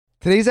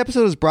Today's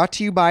episode is brought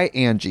to you by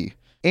Angie.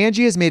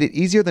 Angie has made it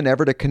easier than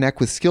ever to connect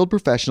with skilled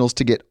professionals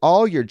to get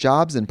all your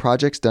jobs and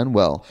projects done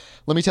well.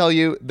 Let me tell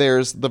you,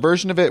 there's the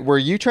version of it where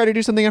you try to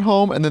do something at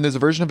home, and then there's a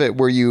version of it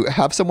where you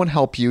have someone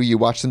help you, you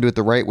watch them do it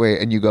the right way,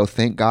 and you go,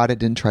 thank God I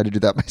didn't try to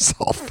do that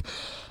myself.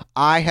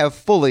 I have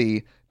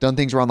fully done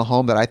things around the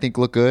home that I think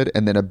look good,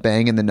 and then a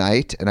bang in the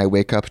night, and I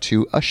wake up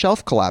to a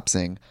shelf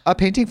collapsing, a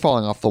painting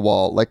falling off the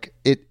wall.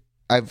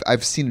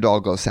 I've seen it all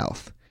go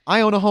south.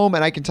 I own a home,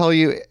 and I can tell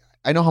you,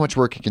 I know how much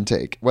work it can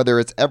take. Whether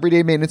it's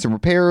everyday maintenance and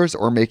repairs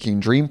or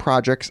making dream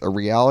projects a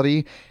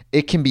reality,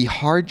 it can be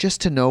hard just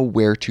to know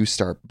where to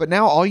start. But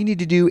now all you need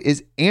to do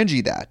is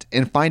Angie that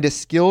and find a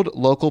skilled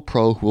local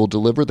pro who will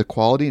deliver the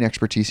quality and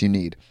expertise you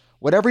need.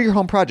 Whatever your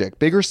home project,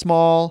 big or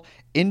small,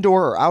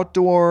 indoor or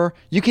outdoor,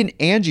 you can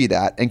Angie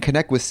that and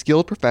connect with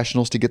skilled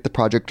professionals to get the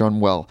project done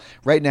well.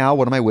 Right now,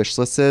 one of my wish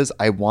lists is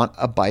I want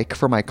a bike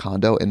for my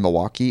condo in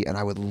Milwaukee, and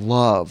I would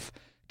love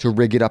to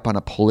rig it up on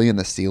a pulley in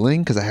the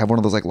ceiling because I have one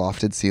of those like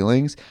lofted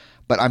ceilings,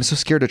 but I'm so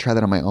scared to try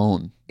that on my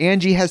own.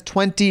 Angie has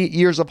 20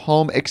 years of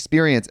home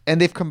experience, and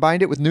they've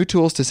combined it with new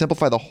tools to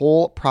simplify the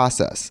whole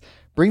process.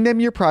 Bring them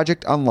your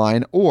project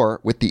online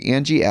or with the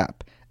Angie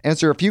app.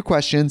 Answer a few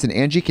questions and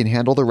Angie can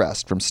handle the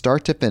rest from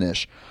start to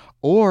finish,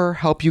 or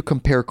help you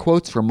compare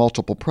quotes from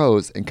multiple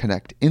pros and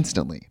connect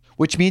instantly,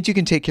 which means you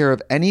can take care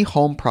of any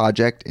home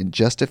project in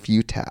just a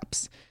few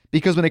taps.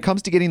 Because when it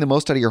comes to getting the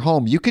most out of your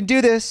home, you can do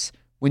this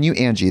when you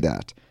Angie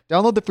that.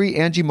 Download the free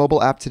Angie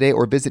mobile app today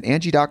or visit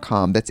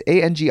Angie.com. That's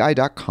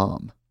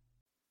ANGI.com.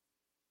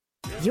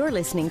 You're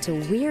listening to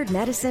Weird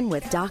Medicine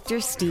with Dr.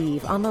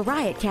 Steve on the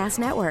Riotcast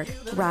Network,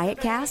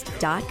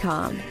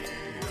 riotcast.com.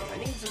 I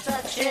need some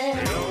touching.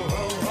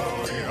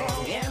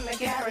 In the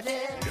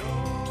carotid.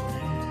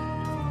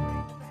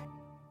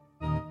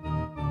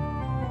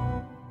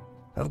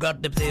 I've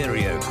got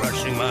diphtheria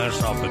crushing my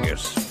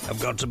esophagus. I've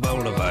got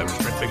Ebola vibes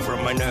dripping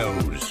from my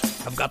nose.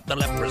 I've got the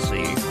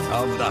leprosy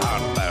of the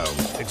heart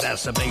valves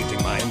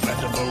exacerbating my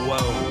incredible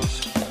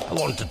woes. I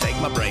want to take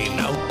my brain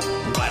out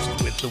and blast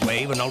it with the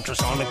wave, an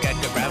ultrasonic,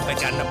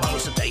 echographic, and a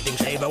pulsating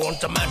shave. I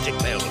want a magic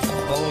pill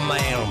for all my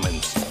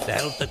ailments, the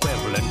health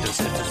equivalent to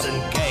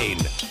Citizen Kane.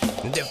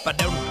 And if I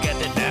don't get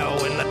it now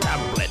in the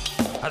tablet,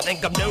 I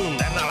think I'm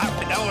doomed and I'll have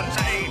to go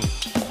insane.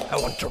 I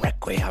want a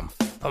requiem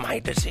for my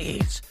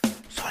disease,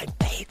 so I'm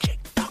paging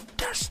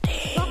Dr.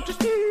 Steve. Dr.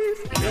 Steve.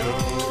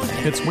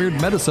 It's Weird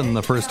Medicine,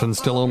 the first and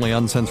still only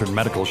uncensored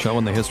medical show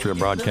in the history of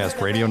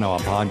broadcast radio, now a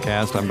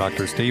podcast. I'm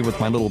Dr. Steve with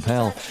my little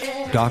pal,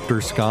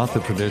 Dr. Scott, the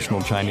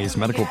traditional Chinese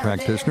medical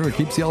practitioner who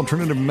keeps the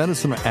alternative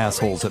medicine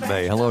assholes at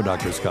bay. Hello,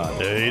 Dr. Scott.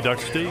 Hey,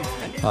 Dr. Steve.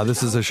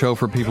 This is a show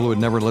for people who would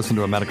never listen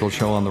to a medical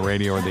show on the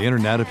radio or the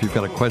internet. If you've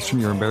got a question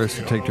you're embarrassed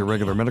to take to your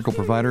regular medical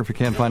provider, if you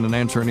can't find an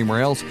answer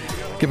anywhere else,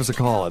 give us a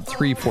call at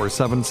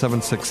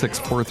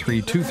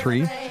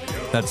 347-766-4323.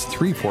 That's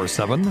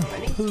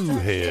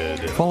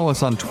 347-POOHEAD. Follow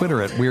us on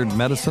Twitter at Weird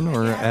Medicine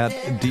or at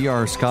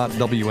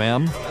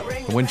DrScottWM.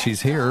 When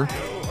she's here,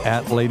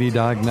 at Lady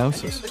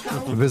Diagnosis.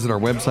 Visit our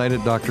website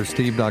at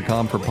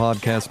drsteve.com for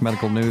podcasts,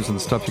 medical news,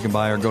 and stuff you can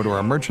buy, or go to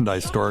our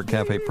merchandise store at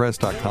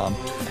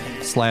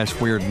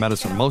cafepress.com/Weird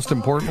Medicine. Most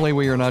importantly,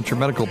 we are not your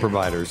medical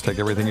providers. Take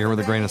everything you hear with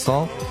a grain of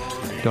salt.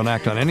 Don't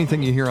act on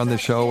anything you hear on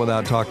this show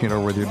without talking it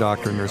over with your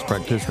doctor, nurse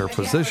practitioner,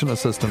 physician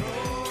assistant,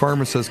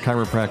 pharmacist,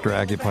 chiropractor,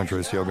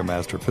 acupuncturist, yoga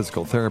master,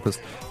 physical therapist,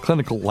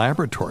 clinical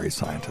laboratory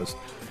scientist,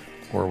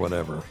 or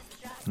whatever.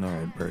 All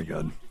right, very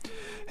good.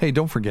 Hey,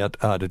 don't forget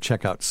to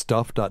check out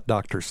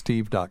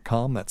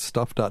stuff.drsteve.com. That's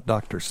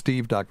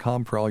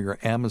stuff.drsteve.com for all your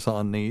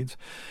Amazon needs.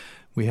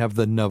 We have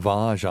the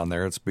Navage on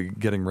there. It's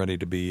getting ready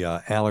to be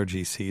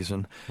allergy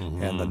season,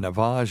 and the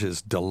Navage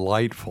is a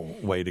delightful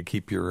way to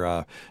keep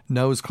your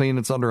nose clean.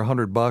 It's under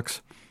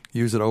 $100.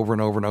 Use it over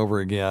and over and over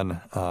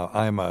again.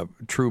 I'm a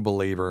true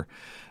believer.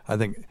 I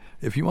think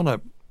if you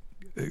want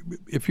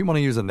to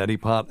use a neti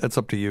pot, it's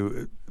up to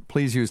you.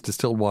 Please use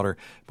distilled water.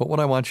 But what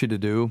I want you to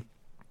do,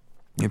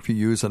 if you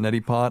use a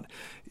neti pot,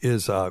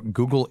 is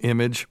Google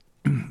image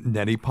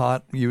neti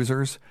pot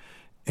users,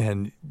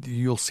 and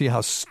you'll see how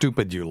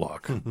stupid you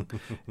look.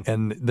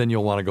 And then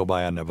you'll want to go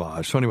buy a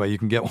Navage. So anyway, you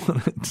can get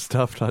one at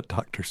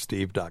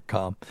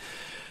stuff.drsteve.com.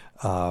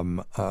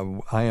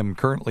 I am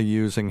currently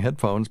using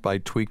headphones by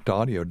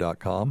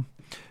tweakedaudio.com.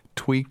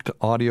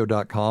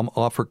 Tweakedaudio.com.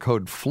 Offer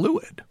code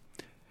FLUID.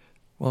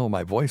 Well,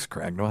 my voice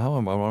cracked. How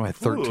am I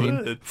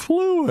 13?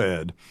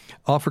 Fluid.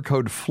 Offer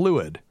code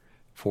FLUID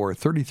for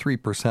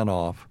 33%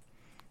 off,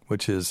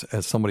 which is,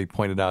 as somebody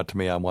pointed out to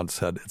me, I once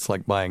said, it's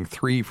like buying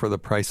 3 for the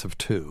price of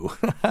 2.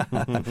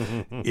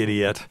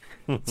 Idiot.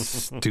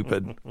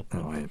 Stupid.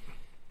 Oh, wait.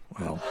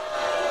 Well.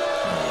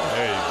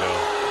 There you go.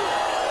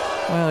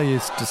 Well, you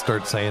just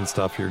start saying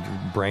stuff, your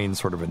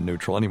brain's sort of in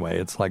neutral. Anyway,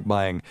 it's like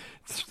buying...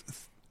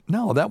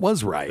 No, that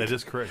was right. That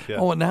is correct, yeah.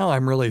 Oh, now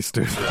I'm really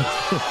stupid.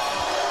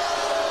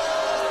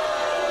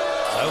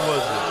 I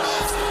wasn't.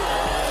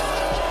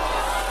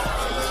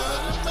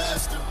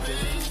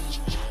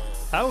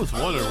 I was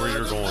wondering where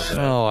you're going with that.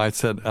 No, I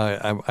said,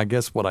 I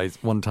guess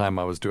one time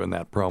I was doing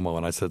that promo,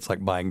 and I said it's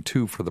like buying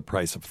 2 for the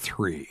price of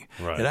 3.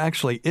 Right. It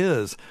actually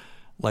is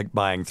like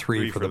buying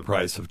three for the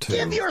price of two.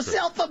 Give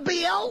yourself a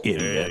bill.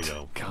 Idiot. There you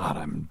go. God,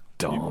 I'm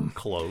dumb.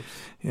 Close.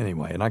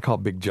 Anyway, and I call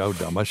Big Joe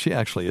dumb, but she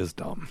actually is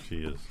dumb.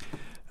 She is.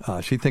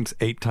 She thinks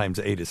 8 times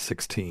 8 is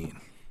 16.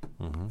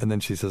 And then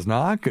she says,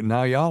 I can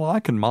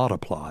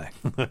multiply.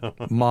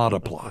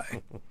 Multiply.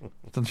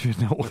 Don't you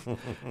know?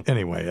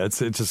 Anyway, it's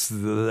just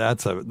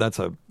that's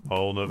a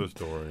Whole nother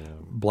story. Yeah.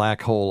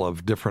 black hole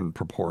of different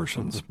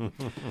proportions.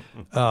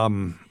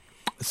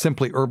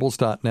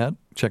 Simplyherbals.net.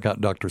 Check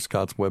out Dr.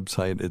 Scott's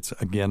website. It's,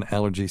 again,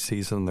 allergy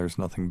season. There's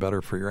nothing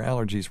better for your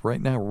allergies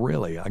right now,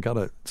 really. I got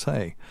to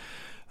say,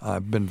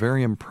 I've been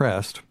very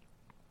impressed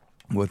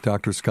with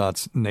Dr.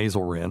 Scott's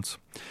nasal rinse.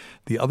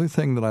 The other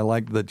thing that I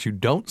like that you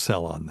don't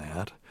sell on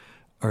that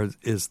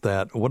is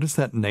that, what is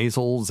that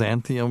nasal,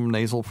 xanthium,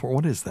 nasal,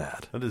 what is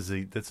that?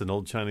 That's an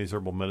old Chinese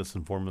herbal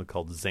medicine formula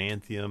called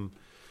xanthium,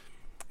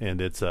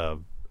 and it's a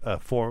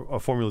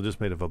formula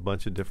just made of a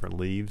bunch of different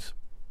leaves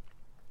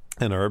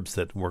and herbs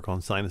that work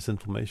on sinus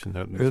inflammation.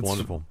 It's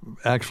wonderful.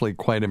 Actually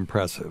quite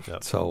impressive.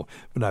 Yep. So,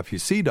 but now if you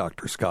see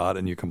Dr. Scott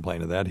and you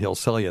complain of that, he'll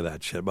sell you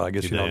that shit, but I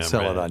guess you don't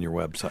sell it on your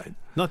website.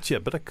 Not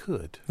yet, but I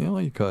could. Yeah,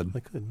 well, you could. I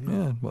could.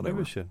 Yeah, whatever.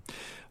 Maybe I should.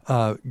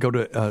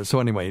 So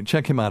anyway,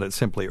 check him out at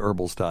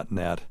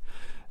simplyherbals.net.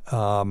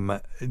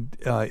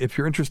 If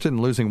you're interested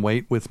in losing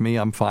weight with me,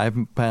 I'm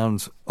 5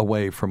 pounds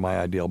away from my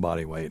ideal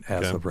body weight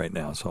as of right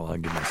now. So I'll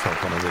give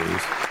myself one of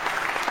these.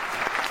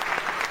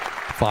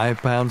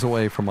 5 pounds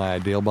away from my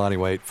ideal body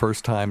weight.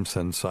 First time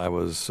since I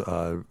was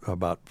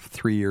about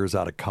 3 years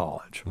out of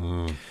college.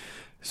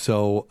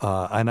 So,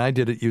 and I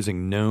did it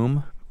using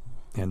Noom.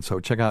 And so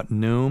check out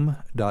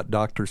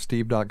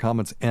noom.drsteve.com.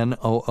 It's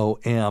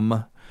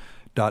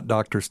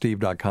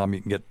NOOM.drsteve.com.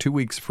 You can get 2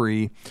 weeks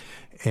free,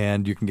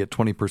 and you can get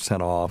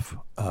 20% off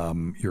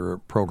your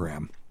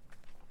program.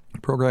 The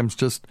program's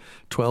just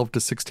 12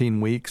 to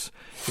 16 weeks.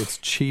 It's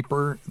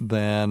cheaper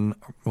than,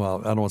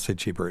 well, I don't want to say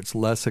cheaper. It's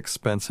less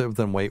expensive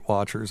than Weight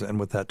Watchers. And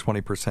with that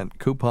 20%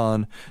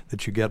 coupon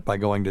that you get by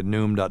going to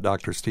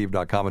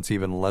noom.drsteve.com, it's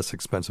even less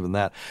expensive than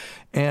that.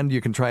 And you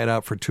can try it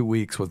out for 2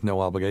 weeks with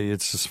no obligation.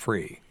 It's just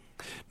free.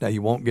 Now,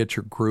 you won't get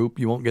your group.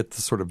 You won't get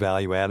the sort of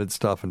value-added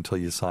stuff until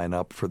you sign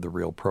up for the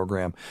real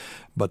program.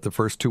 But the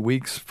first 2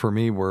 weeks for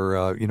me were,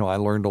 I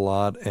learned a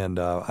lot, and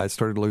I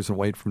started losing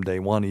weight from day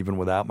one, even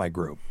without my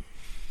group.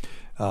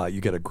 You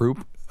get a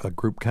group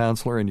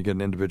counselor, and you get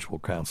an individual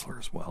counselor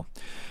as well.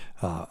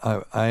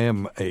 I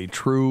am a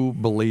true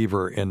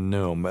believer in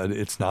Noom.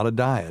 It's not a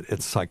diet.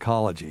 It's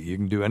psychology. You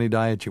can do any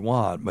diet you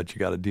want, but you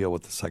got to deal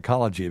with the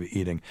psychology of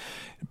eating.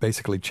 It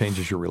basically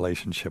changes your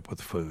relationship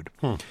with food.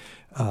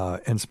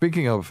 And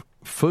speaking of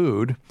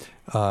food,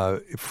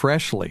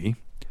 Freshly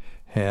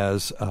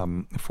has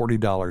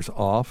 $40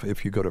 off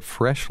if you go to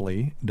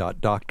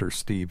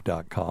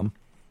freshly.drsteve.com.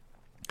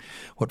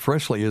 What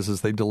Freshly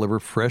is they deliver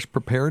fresh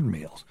prepared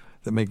meals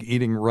that make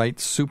eating right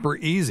super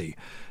easy.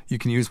 You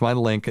can use my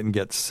link and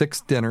get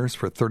 6 dinners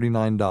for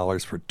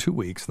 $39 for 2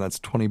 weeks, and that's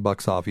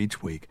 $20 off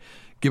each week.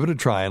 Give it a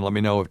try and let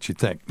me know what you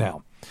think.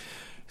 Now,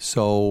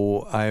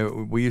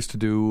 so we used to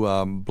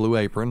do Blue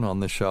Apron on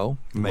the show.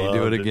 May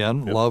do it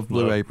again. Yep. Love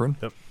Blue Apron.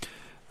 Yep.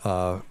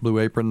 Blue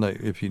Apron,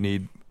 if you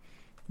need,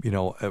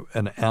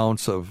 an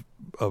ounce of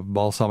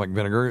balsamic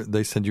vinegar,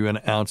 they send you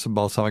an ounce of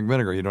balsamic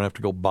vinegar. You don't have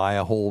to go buy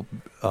a whole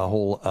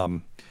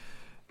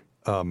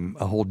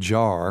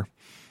jar.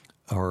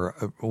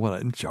 Or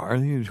what a jar?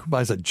 Who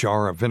buys a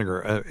jar of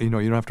vinegar? You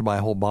don't have to buy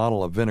a whole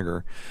bottle of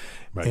vinegar,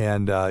 Right.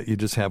 And you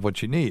just have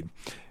what you need.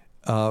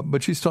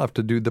 But you still have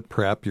to do the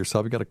prep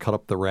yourself. You got to cut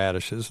up the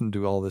radishes and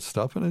do all this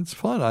stuff, and it's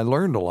fun. I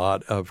learned a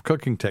lot of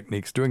cooking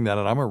techniques doing that,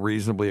 and I'm a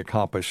reasonably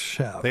accomplished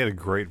chef. They had a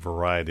great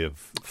variety of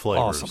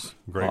flavors. Awesome.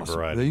 Great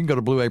variety. You can go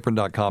to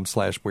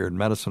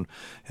blueapron.com/weirdmedicine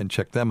and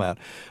check them out.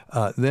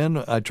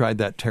 Then I tried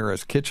that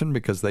Terrace Kitchen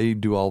because they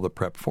do all the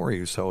prep for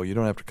you. So you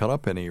don't have to cut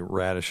up any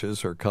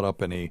radishes or cut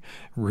up any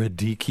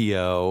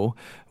radicchio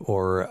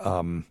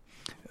or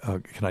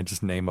can I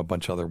just name a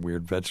bunch of other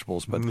weird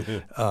vegetables? But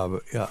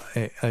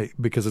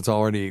because it's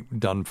already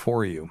done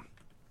for you.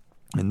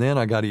 And then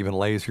I got even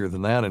lazier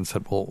than that and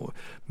said, well,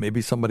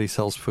 maybe somebody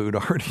sells food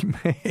already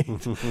made.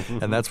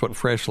 And that's what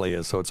Freshly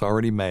is. So it's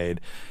already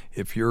made.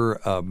 If you're,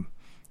 a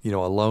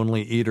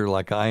lonely eater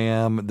like I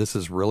am, this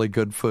is really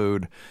good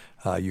food.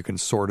 You can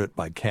sort it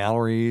by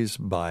calories,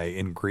 by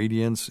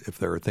ingredients. If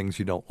there are things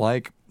you don't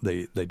like,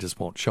 they just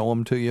won't show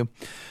them to you.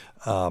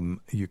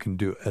 You can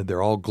do.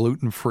 They're all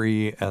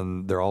gluten-free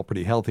and they're all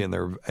pretty healthy.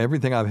 And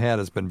everything I've had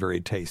has been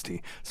very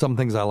tasty. Some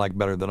things I like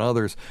better than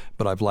others,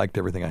 but I've liked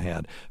everything I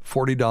had.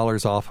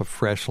 $40 off of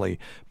Freshly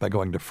by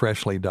going to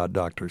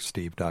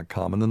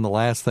freshly.drsteve.com. And then the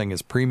last thing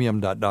is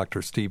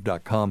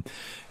premium.drsteve.com.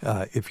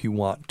 If you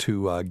want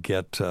to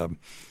get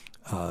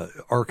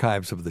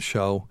archives of the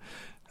show.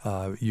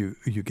 You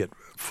get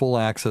full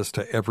access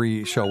to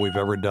every show we've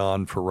ever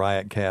done for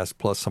Riotcast,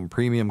 plus some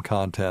premium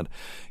content.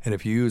 And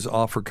if you use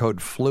offer code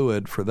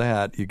FLUID for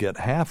that, you get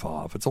half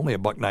off. It's only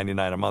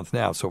 $1.99 a month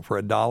now. So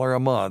for $1 a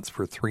month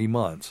for 3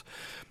 months,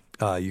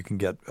 you can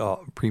get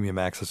premium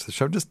access to the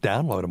show. Just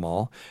download them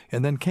all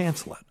and then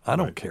cancel it. I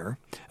don't care.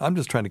 I'm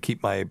just trying to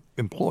keep my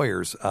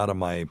employers out of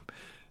my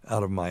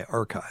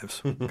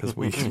archives, because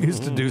we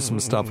used to do some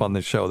stuff on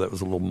this show that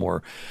was a little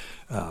more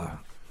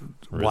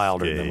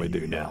wilder than we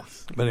do now.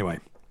 But anyway.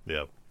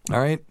 Yep. All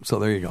right. So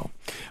there you go.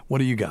 What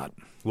do you got?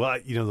 Well,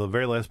 the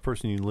very last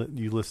person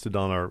you listed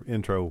on our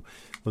intro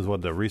was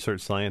the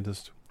research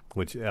scientist,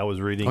 which I was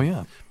reading. Oh,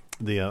 yeah.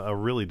 A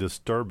really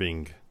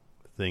disturbing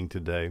thing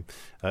today.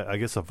 I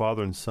guess a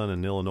father and son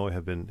in Illinois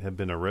have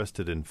been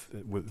arrested, and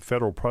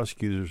federal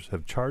prosecutors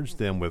have charged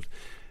them with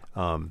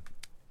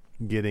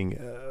getting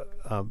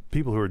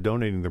people who are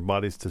donating their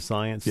bodies to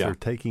science. Yeah. They're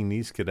taking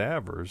these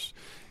cadavers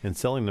and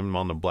selling them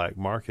on the black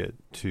market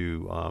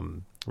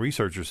to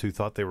researchers who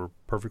thought they were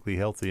perfectly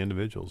healthy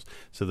individuals.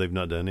 So they've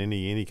not done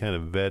any kind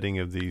of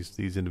vetting of these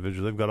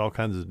individuals. They've got all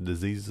kinds of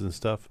diseases and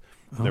stuff.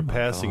 They're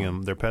passing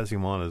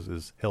them on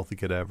as healthy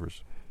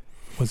cadavers.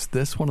 Was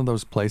this one of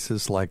those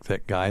places like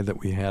that guy that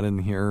we had in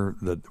here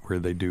where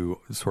they do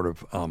sort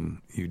of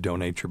you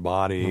donate your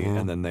body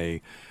and then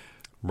they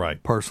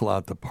parcel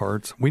out the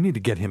parts? We need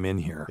to get him in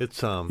here.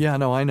 It's yeah,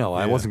 no, I know.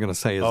 Yeah. I wasn't going to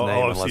say his name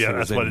unless he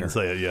was that's why I didn't here.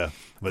 say it.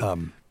 Yeah,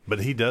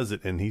 but he does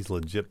it, and he's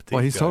legit.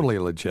 Well, he's totally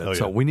legit. Oh, yeah.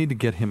 So we need to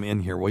get him in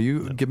here. Will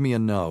you give me a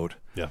note?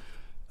 Yeah.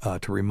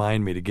 To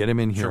remind me to get him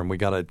in here, and we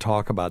got to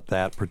talk about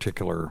that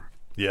particular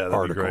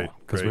article,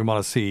 because we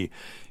want to see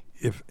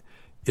if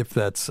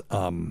that's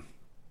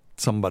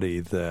somebody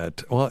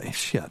that. Well,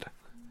 shit.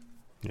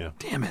 Yeah.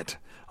 Damn it!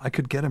 I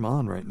could get him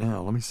on right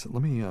now. Let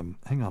me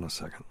hang on a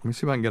second. Let me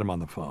see if I can get him on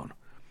the phone.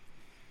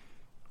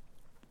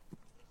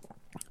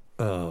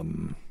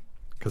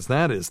 Because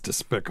that is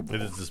despicable.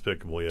 It is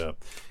despicable. Yeah.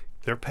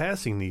 They're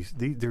passing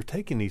they're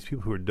taking these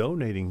people who are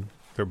donating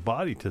their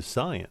body to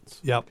science.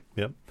 Yep.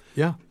 Yep.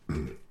 Yeah.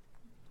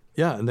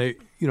 Yeah, and they,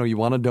 you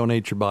want to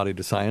donate your body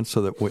to science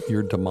so that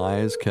your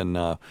demise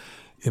can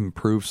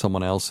improve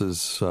someone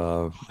else's.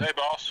 Hey,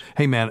 boss.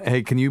 Hey, man.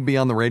 Hey, can you be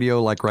on the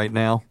radio like right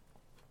now?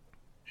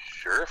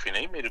 Sure, if you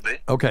need me to be.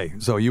 Okay,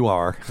 so you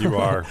are. You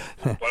are.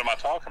 What am I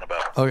talking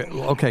about?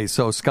 Okay.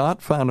 So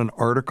Scott found an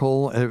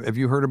article. Have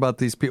you heard about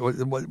these people?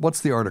 What's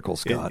the article,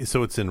 Scott?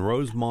 So it's in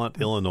Rosemont,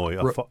 Illinois.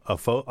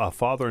 A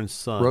father and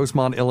son.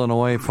 Rosemont,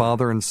 Illinois.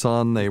 Father and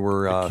son. They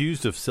were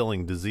accused of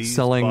selling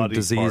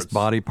diseased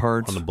body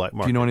parts on the black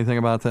market. Do you know anything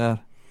about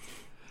that?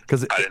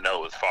 Because I didn't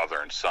know it was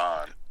father and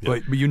son.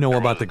 But you know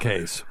about the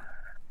case.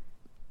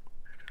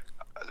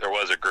 There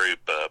was a group,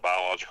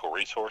 Biological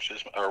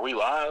Resources. Are we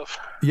live?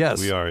 Yes,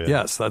 we are. Yeah.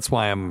 Yes, that's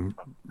why I'm.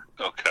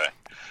 Okay.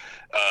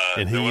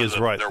 And he is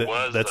right.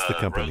 That's the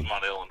company.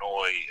 Rosemont,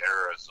 Illinois,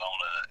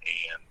 Arizona,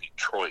 and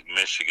Detroit,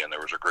 Michigan.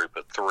 There was a group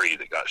of 3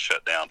 that got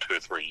shut down 2 or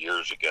 3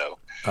 years ago.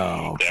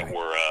 Oh, okay. That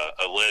were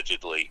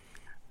allegedly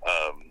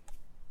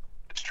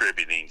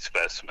distributing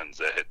specimens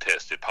that had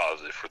tested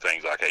positive for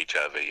things like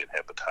HIV and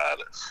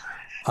hepatitis.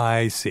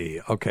 I see.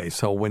 Okay,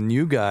 so when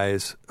you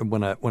guys,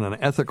 when an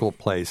ethical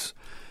place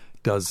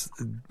does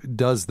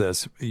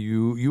this,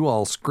 you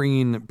all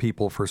screen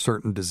people for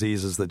certain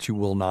diseases that you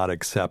will not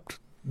accept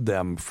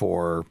them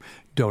for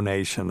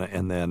donation,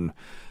 and then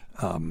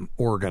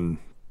organ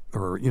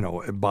or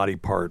body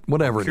part,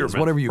 whatever it is,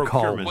 whatever you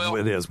call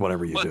it is,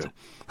 whatever you do.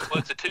 Well,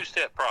 it's a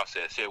 2-step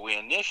process. Yeah, we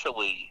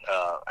initially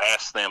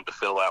ask them to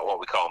fill out what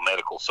we call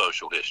medical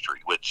social history,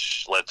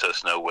 which lets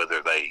us know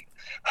whether they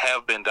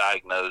have been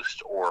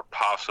diagnosed or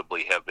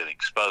possibly have been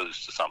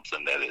exposed to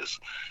something that is,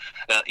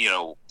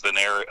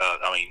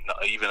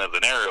 even a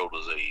venereal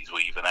disease.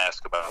 We even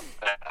ask about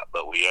that,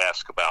 but we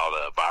ask about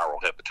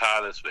viral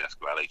hepatitis. We ask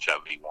about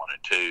HIV 1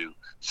 and 2,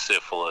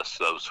 syphilis,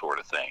 those sort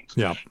of things.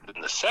 Yeah.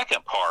 And the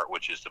second part,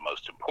 which is the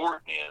most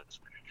important, is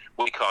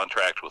we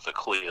contract with a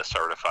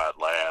CLIA-certified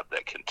lab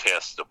that can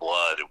test the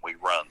blood, and we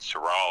run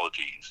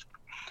serologies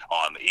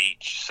on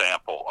each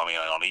sample.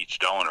 On each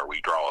donor,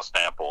 we draw a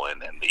sample,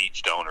 and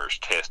each donor is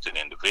tested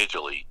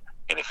individually.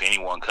 And if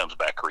anyone comes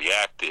back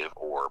reactive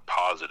or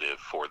positive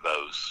for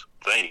those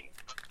things,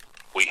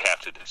 we have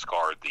to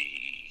discard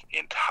the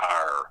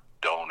entire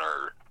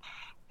donor,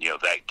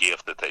 that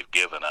gift that they've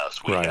given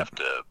us. We have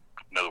to,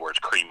 in other words,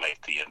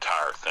 cremate the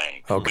entire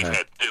thing. Okay. We've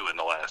had 2 in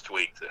the last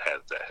week that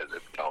has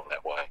gone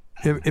that way.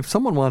 If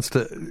someone wants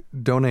to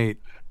donate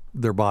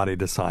their body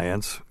to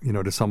science,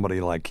 to somebody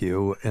like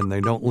you, and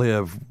they don't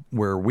live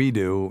where we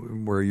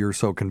do, where you're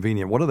so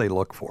convenient, what do they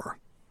look for?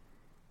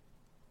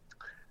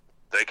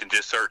 They can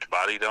just search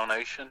body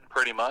donation,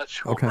 pretty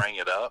much. We'll bring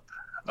it up,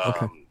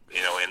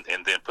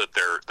 and then put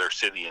their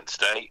city and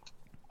state.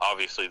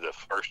 Obviously, the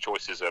first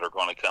choices that are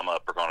going to come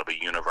up are going to be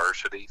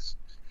universities,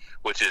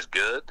 which is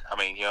good.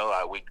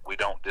 We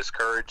don't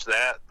discourage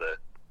that.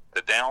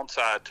 The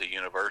downside to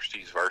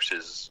universities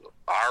versus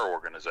our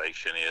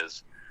organization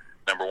is,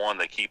 number one,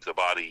 they keep the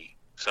body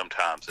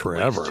sometimes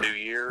forever. At least 2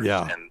 years,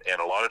 yeah.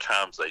 and a lot of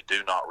times they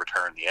do not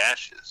return the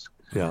ashes.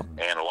 Yeah.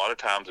 And a lot of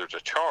times there's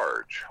a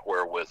charge,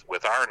 where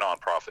with our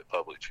nonprofit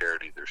public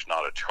charity, there's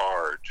not a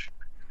charge.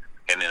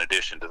 And in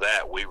addition to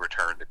that, we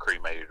return the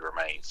cremated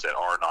remains that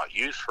are not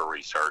used for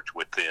research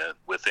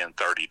within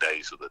 30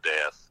 days of the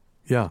death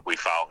Yeah. We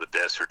file the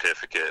death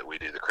certificate. We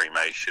do the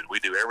cremation. We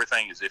do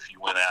everything as if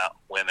you went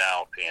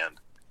out and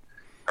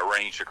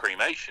arranged a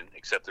cremation,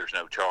 except there's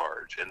no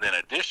charge. And then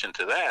in addition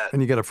to that...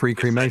 And you get a free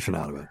cremation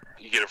out of it.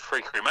 You get a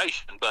free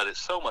cremation, but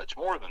it's so much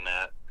more than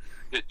that.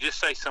 Just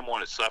say someone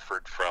has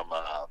suffered from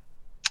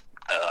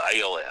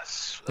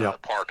ALS,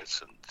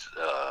 Parkinson's,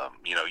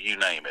 you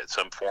name it,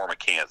 some form of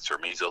cancer,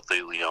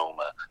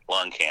 mesothelioma,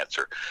 lung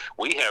cancer.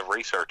 We have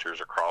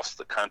researchers across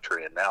the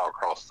country and now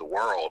across the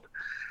world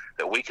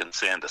that we can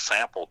send a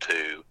sample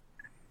to,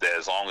 that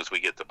as long as we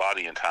get the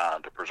body in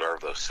time to preserve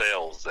those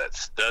cells that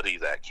study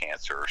that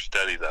cancer or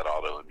study that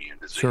autoimmune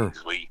disease. Sure.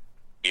 We,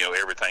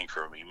 everything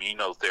from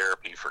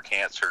immunotherapy for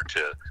cancer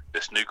to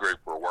this new group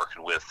we're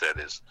working with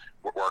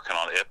we're working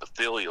on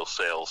epithelial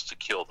cells to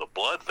kill the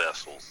blood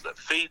vessels that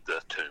feed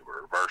the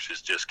tumor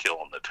versus just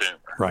killing the tumor.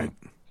 Right.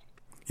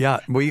 Yeah,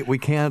 we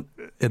can't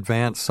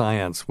advance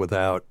science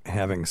without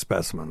having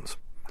specimens.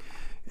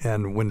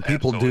 And when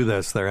people do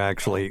this, they're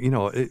actually,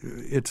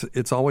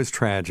 it's always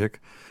tragic.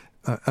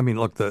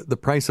 Look, the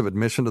price of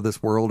admission to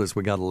this world is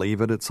we got to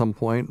leave it at some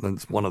point.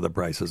 That's one of the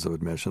prices of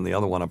admission. The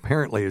other one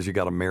apparently is you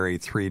got to marry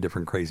 3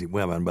 different crazy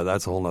women, but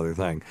that's a whole other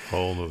thing.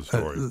 Whole other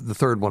story. The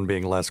third one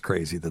being less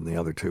crazy than the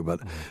other 2.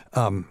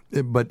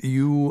 But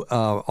you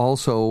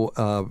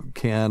also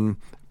can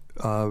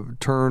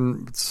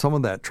turn some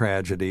of that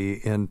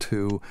tragedy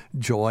into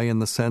joy in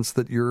the sense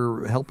that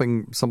you're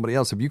helping somebody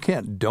else. If you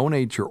can't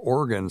donate your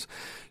organs,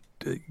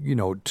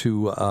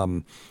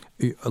 to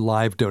a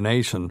live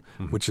donation,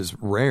 which is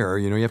rare.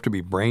 You have to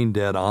be brain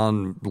dead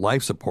on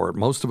life support.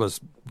 Most of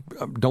us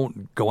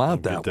don't go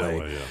out that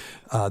way.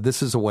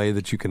 This is a way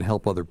that you can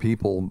help other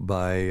people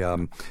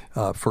by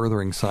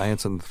furthering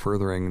science and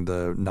furthering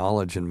the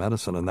knowledge in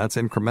medicine. And that's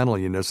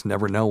incremental. You just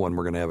never know when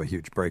we're going to have a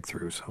huge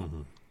breakthrough. So.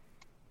 Mm-hmm.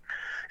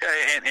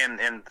 Yeah,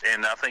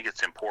 and I think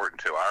it's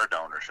important to our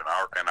donors and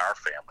our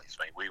families.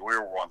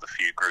 We're one of the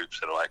few groups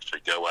that will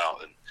actually go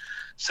out and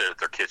sit at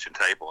their kitchen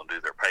table and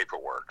do their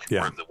paperwork.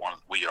 Yeah.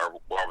 We are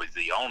probably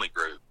the only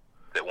group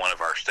that one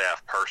of our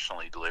staff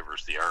personally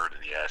delivers the urn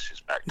and the ashes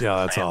back to the family.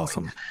 Yeah, that's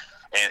awesome.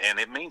 And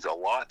it means a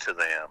lot to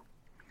them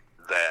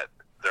that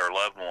their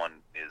loved one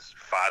is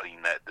fighting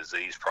that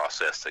disease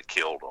process that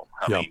killed them.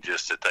 I mean,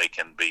 just that they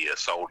can be a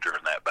soldier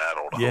in that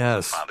battle to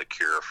hopefully find a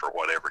cure for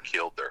whatever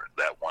killed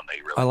that one they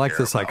really I like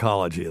the about.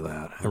 psychology of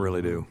that. I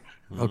really do.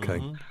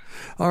 Okay.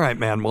 All right,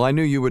 man. Well, I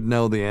knew you would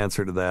know the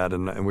answer to that,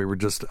 and we were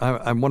just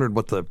I wondered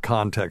what the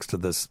context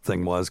of this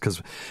thing was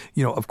because,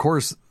 of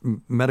course,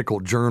 medical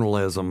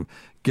journalism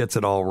gets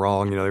it all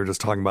wrong. They were just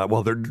talking about,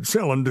 well, they're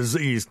selling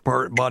diseased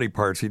body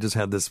parts. He just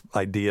had this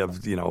idea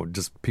of,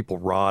 just people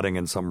rotting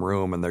in some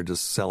room, and they're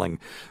just selling,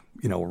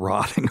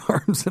 rotting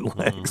arms and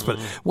legs. But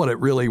what it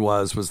really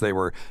was they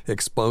were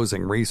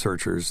exposing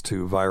researchers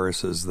to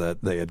viruses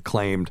that they had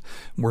claimed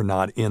were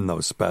not in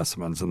those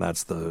specimens, and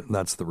that's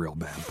the real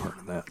bad part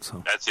of that.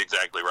 So that's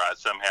exactly right.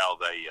 Somehow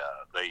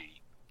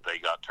they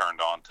got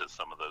turned on to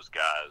some of those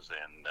guys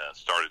and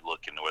started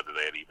looking whether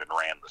they had even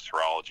ran the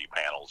serology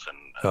panels.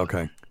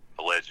 And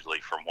allegedly,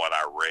 from what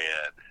I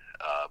read,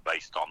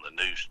 based on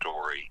the news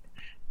story,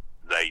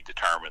 they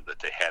determined that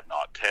they had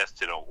not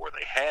tested them, or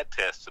they had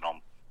tested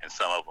them, and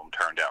some of them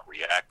turned out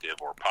reactive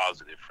or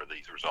positive for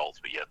these results,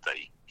 but yet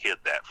they hid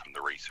that from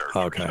the research.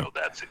 Okay. So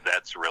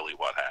that's really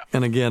what happened.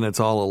 And again, it's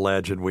all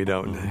alleged. We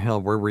don't.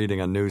 Hell, we're reading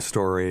a news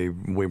story.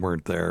 We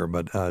weren't there,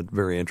 but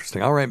very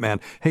interesting. All right,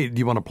 man. Hey, do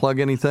you want to plug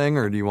anything,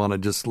 or do you want to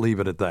just leave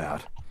it at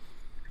that?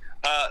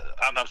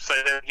 I'm not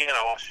saying that again.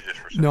 I lost you just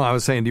for a second. No, I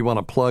was saying, do you want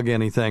to plug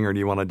anything, or do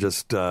you want to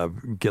just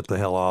get the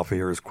hell off of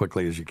here as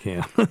quickly as you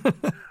can? Well,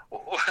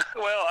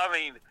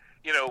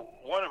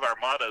 one of our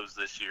mottos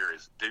this year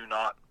is "Do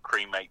not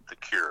cremate the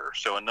cure."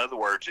 So, in other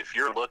words, if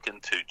you're looking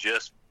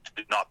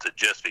not to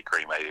just be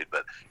cremated,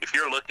 but if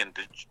you're looking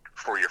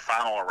for your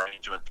final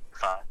arrangement,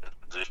 final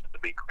position to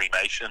be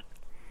cremation,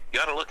 you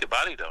got to look at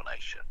body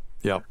donation.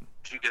 Yep.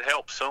 If you could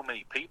help so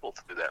many people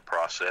through that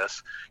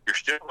process, you're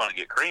still going to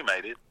get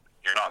cremated.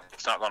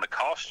 It's not going to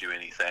cost you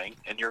anything,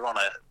 and you're going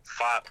to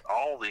fight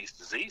all these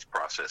disease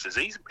processes.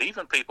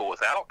 Even people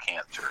without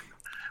cancer,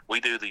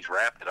 we do these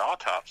rapid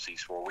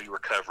autopsies where we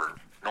recover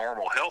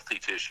normal, healthy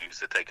tissues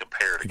that they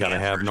compare to. You got to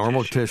have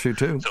normal tissue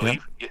too. So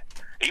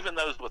even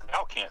those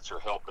without cancer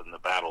help in the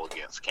battle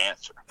against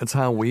cancer. That's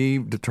how we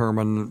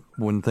determine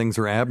when things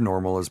are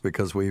abnormal, is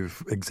because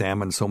we've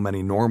examined so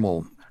many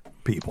normal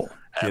people.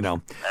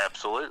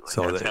 Absolutely.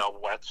 So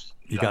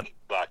you got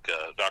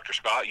Dr.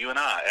 Scott, you and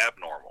I,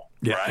 abnormal.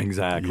 Yeah, right?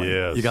 Exactly.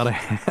 Yes. You got to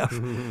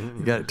have.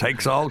 It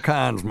takes all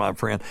kinds, my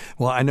friend.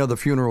 Well, I know the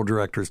funeral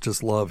directors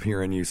just love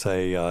hearing you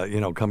say,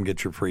 come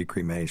get your free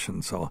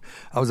cremation. So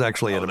I was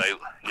actually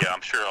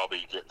I'm sure I'll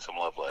be getting some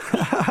love later.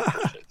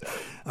 Appreciate that.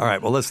 All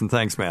right. Well, listen,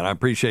 thanks, man. I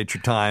appreciate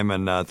your time,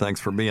 and thanks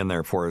for being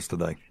there for us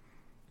today.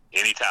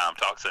 Anytime.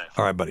 Talk soon.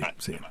 All right, buddy.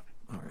 See you.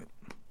 All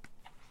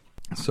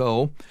right.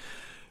 So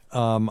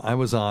I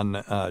was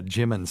on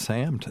Jim and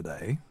Sam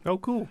today. Oh,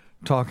 cool.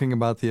 Talking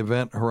about the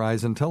Event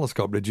Horizon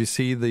Telescope. Did you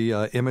see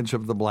the image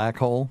of the black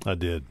hole? I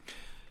did.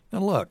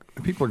 And look,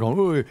 people are going,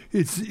 oh,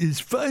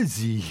 it's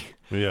fuzzy.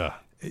 Yeah.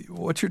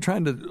 what you're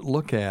trying to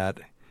look at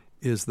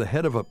is the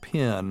head of a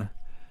pin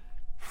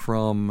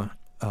from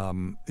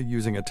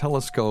using a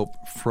telescope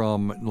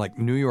from like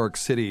New York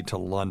City to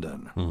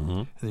London,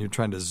 and you're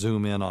trying to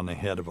zoom in on the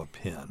head of a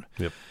pin.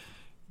 Yep.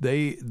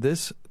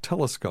 This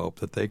telescope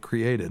that they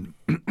created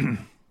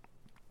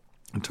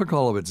took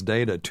all of its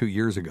data 2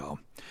 years ago,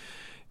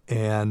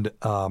 and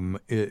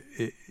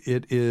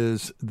it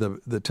is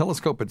the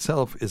telescope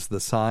itself is the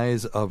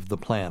size of the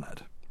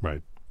planet.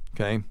 Right.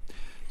 Okay,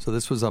 so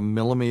this was a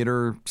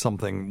millimeter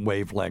something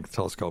wavelength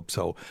telescope.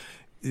 So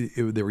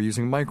they were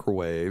using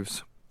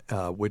microwaves,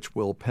 which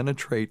will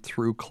penetrate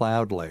through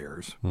cloud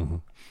layers.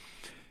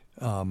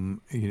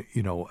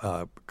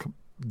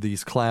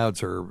 These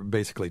clouds are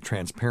basically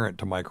transparent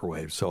to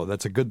microwaves, so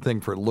that's a good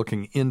thing for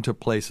looking into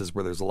places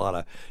where there's a lot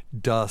of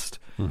dust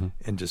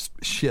and just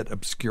shit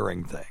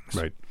obscuring things.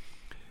 Right.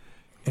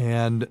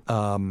 And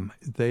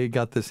they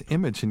got this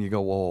image, and you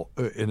go, well,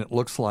 and it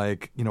looks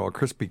like, a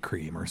Krispy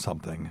Kreme or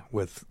something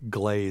with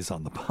glaze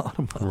on the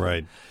bottom of it.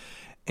 Right.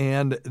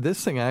 And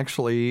this thing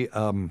actually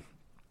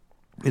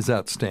is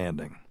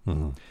outstanding.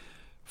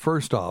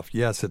 First off,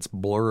 yes, it's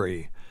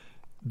blurry.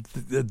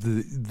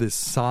 The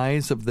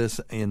size of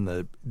this in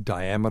the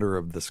diameter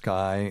of the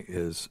sky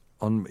is,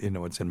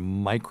 it's in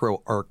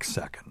micro arc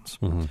seconds.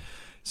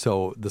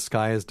 So the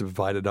sky is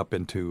divided up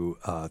into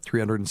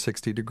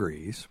 360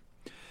 degrees.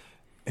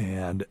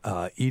 And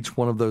each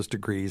one of those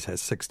degrees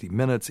has 60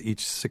 minutes.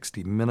 Each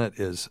 60 minute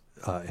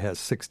has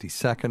 60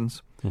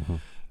 seconds,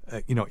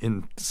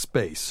 in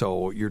space.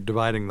 So you're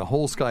dividing the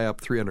whole sky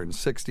up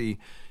 360,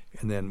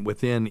 and then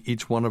within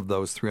each one of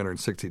those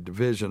 360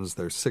 divisions,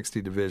 there's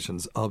 60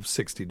 divisions of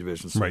 60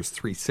 divisions. So Right. there's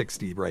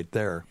 360 right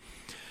there.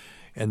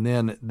 And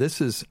then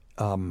this is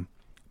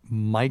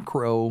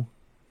micro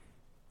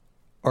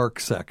arc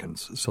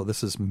seconds. So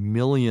this is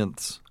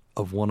millionths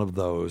of one of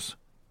those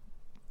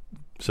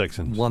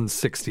Sections.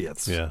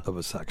 1/60th of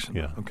a section,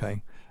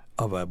 okay,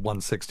 of a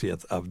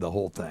 1/60th of the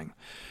whole thing.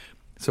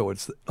 So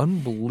it's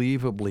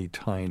unbelievably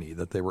tiny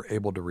that they were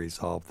able to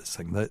resolve this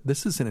thing.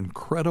 This is an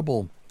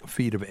incredible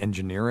feat of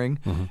engineering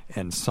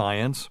and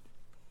science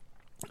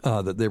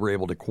that they were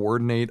able to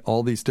coordinate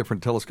all these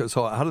different telescopes.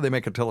 So how do they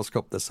make a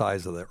telescope the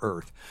size of the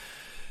Earth?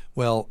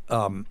 Well,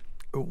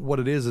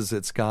 what it is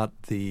it's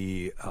got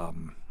the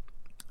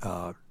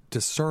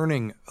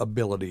discerning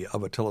ability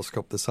of a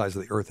telescope the size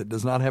of the Earth. It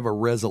does not have a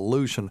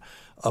resolution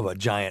of a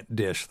giant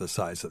dish the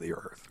size of the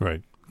Earth.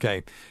 Right.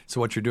 Okay, so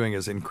what you're doing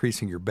is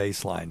increasing your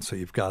baseline. So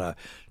you've got a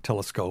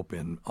telescope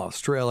in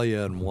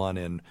Australia and one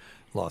in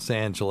Los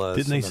Angeles.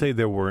 Didn't they say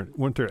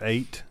weren't there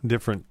 8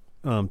 different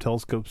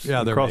telescopes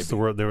across the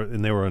world?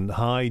 They were in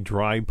high,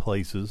 dry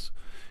places,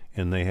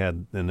 and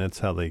that's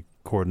how they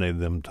coordinated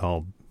them to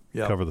all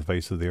cover the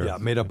face of the Earth. Yeah,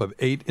 made up of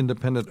 8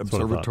 independent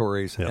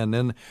observatories, and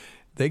then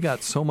they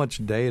got so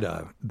much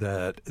data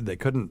that they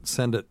couldn't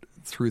send it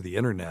through the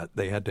internet.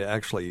 They had to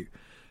actually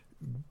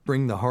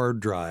bring the hard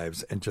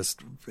drives and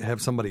just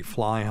have somebody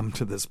fly them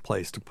to this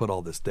place to put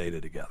all this data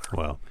together.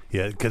 Wow.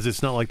 Yeah, because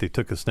it's not like they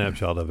took a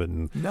snapshot of it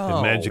and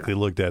magically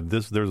looked at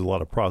this. There's a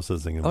lot of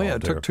processing involved. Oh, yeah,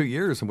 it took 2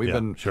 years, and we've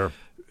been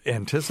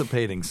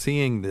anticipating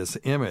seeing this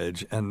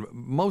image, and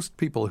most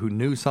people who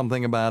knew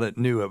something about it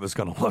knew it was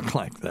going to look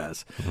like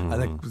this. I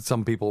think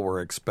some people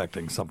were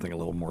expecting something a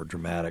little more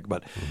dramatic,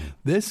 but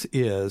this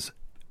is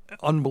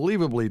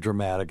unbelievably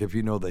dramatic if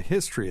you know the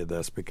history of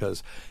this,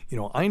 because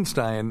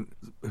Einstein,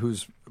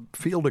 whose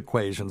field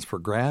equations for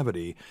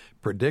gravity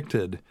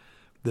predicted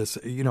this,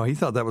 he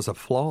thought that was a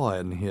flaw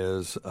in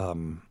his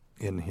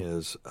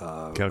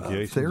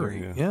calculations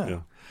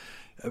theory.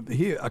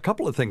 A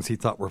couple of things he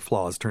thought were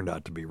flaws turned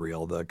out to be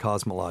real. The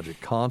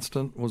cosmologic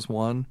constant was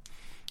one,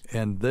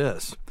 and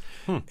this.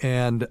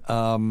 And,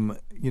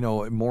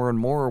 more and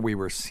more we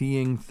were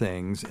seeing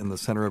things in the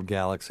center of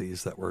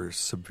galaxies that were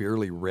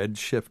severely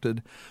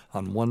red-shifted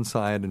on one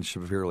side and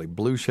severely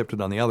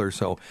blue-shifted on the other.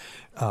 So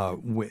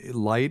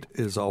light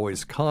is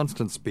always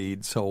constant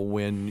speed. So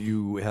when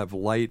you have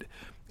light,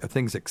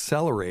 things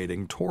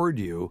accelerating toward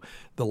you,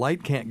 the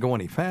light can't go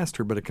any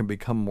faster, but it can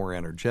become more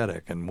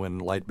energetic. And when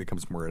light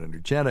becomes more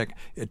energetic,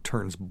 it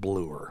turns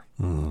bluer,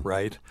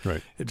 right?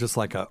 Right. It's just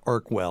like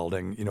arc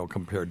welding,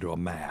 compared to a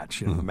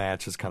match. The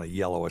match is kind of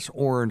yellowish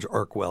orange.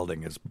 Arc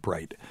welding is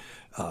bright.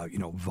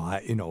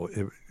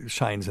 It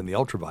shines in the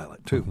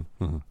ultraviolet too.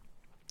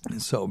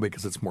 So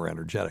because it's more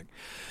energetic.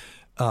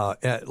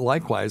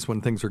 Likewise,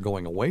 when things are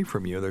going away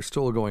from you, they're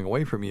still going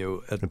away from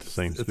you at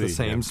the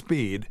same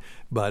speed,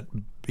 but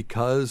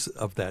because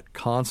of that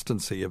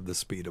constancy of the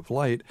speed of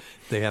light,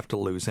 they have to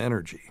lose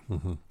energy,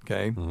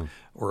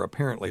 or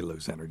apparently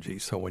lose energy.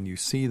 So when you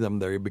see them,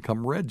 they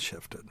become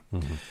red-shifted.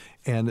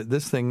 And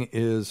this thing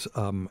is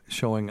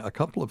showing a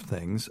couple of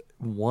things.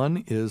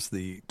 One is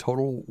the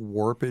total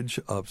warpage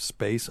of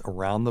space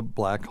around the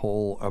black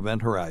hole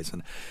event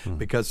horizon,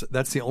 because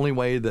that's the only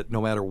way that no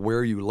matter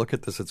where you look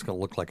at this, it's going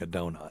to look like a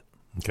donut.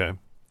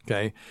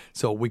 Okay.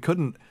 So we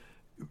couldn't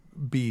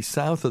be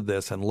south of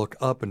this and look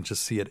up and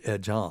just see it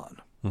edge on.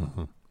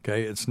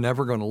 Okay. It's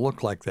never going to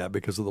look like that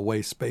because of the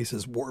way space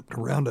is warped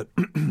around it.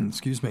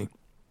 Excuse me.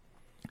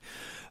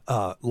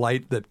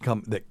 light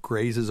that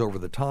grazes over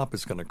the top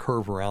is going to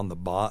curve around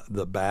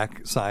the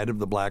back side of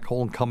the black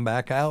hole and come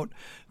back out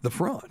the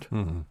front.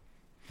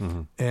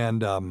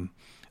 And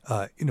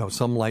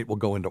some light will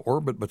go into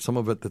orbit, but some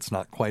of it that's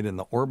not quite in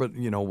the orbit,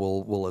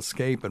 will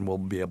escape, and we'll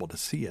be able to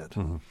see it.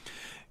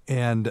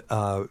 And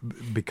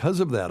because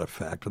of that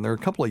effect, and there are a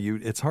couple of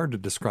it's hard to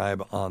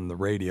describe on the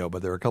radio,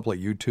 but there are a couple of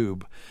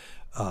YouTube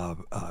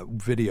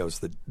videos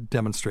that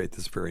demonstrate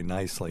this very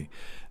nicely.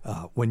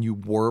 When you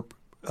warp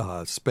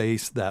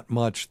space that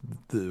much,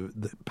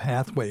 the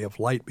pathway of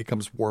light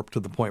becomes warped to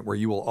the point where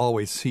you will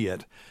always see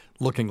it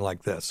looking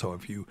like this. So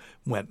if you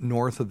went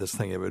north of this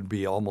thing, it would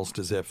be almost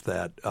as if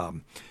that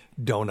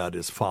donut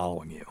is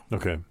following you.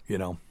 Okay.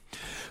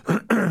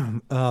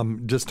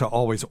 Just to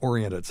always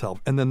orient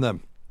itself. And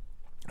then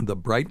the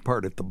bright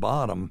part at the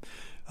bottom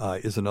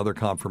is another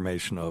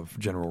confirmation of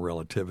general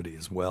relativity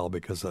as well,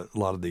 because a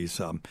lot of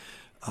these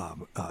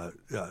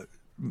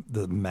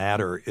the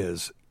matter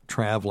is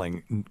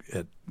traveling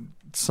at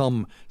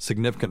some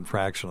significant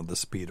fraction of the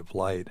speed of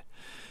light.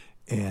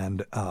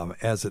 And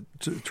as it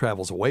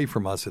travels away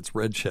from us, it's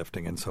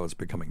redshifting, and so it's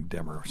becoming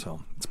dimmer.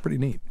 So it's pretty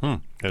neat.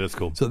 That is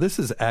cool. So this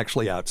is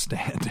actually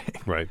outstanding.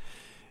 Right.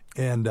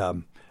 And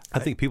I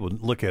think people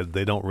look at it,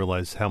 they don't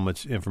realize how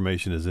much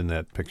information is in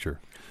that picture.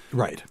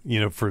 Right.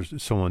 For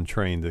someone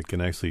trained that can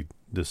actually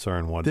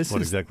discern what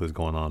exactly is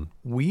going on.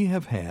 We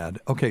have had,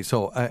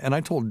 and I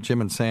told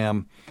Jim and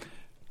Sam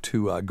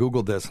to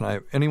Google this,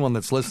 and anyone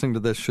that's listening to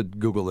this should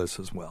Google this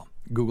as well.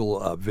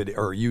 Google video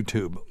or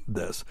YouTube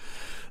this.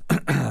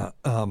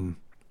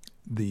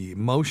 The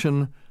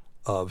motion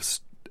of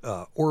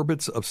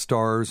orbits of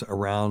stars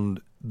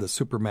around the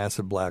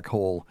supermassive black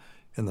hole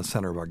in the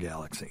center of our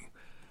galaxy.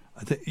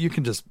 I think you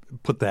can just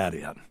put that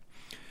in.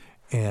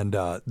 And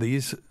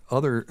these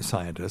other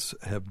scientists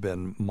have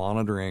been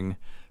monitoring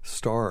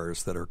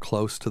stars that are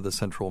close to the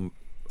central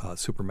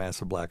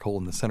supermassive black hole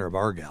in the center of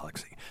our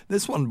galaxy.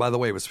 This one, by the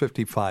way, was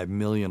 55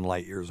 million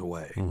light years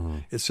away.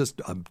 It's just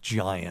a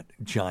giant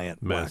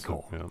black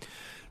hole. Yeah.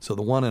 So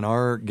the one in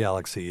our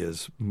galaxy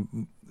is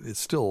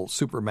still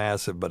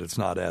supermassive, but it's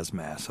not as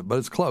massive. But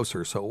it's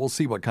closer, so we'll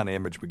see what kind of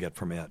image we get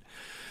from it.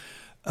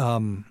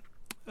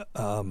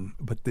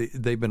 But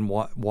they've been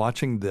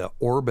watching the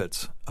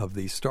orbits of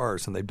these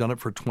stars, and they've done it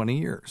for 20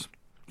 years.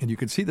 And you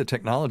can see the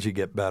technology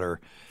get better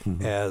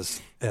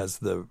as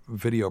the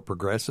video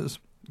progresses,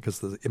 because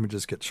the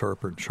images get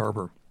sharper and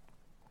sharper.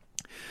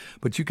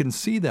 But you can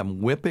see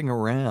them whipping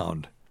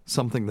around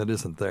something that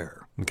isn't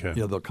there. Okay.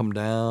 They'll come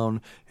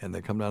down, and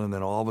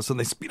then all of a sudden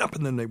they speed up,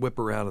 and then they whip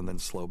around, and then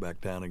slow back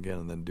down again,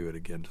 and then do it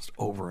again, just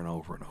over and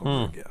over and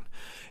over again.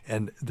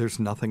 And there's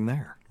nothing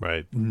there.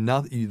 Right.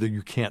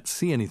 You can't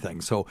see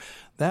anything. So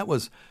that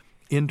was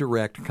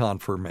indirect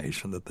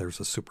confirmation that there's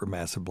a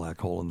supermassive black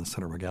hole in the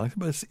center of our galaxy,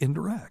 but it's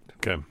indirect.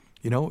 Okay.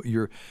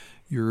 You're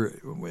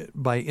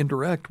by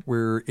indirect,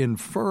 we're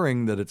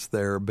inferring that it's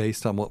there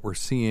based on what we're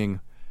seeing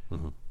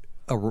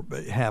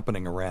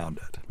happening around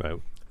it.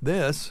 Right.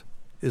 This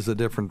is a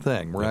different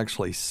thing. We're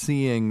actually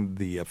seeing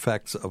the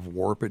effects of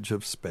warpage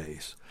of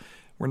space.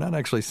 We're not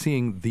actually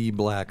seeing the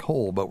black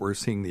hole, but we're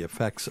seeing the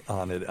effects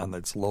on it, on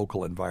its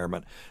local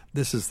environment.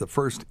 This is the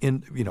first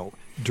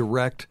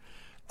direct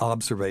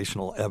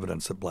observational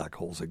evidence that black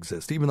holes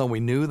exist, even though we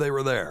knew they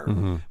were there.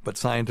 But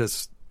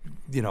scientists,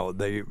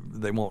 they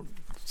won't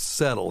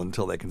settle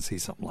until they can see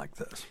something like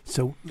this.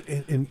 So,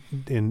 and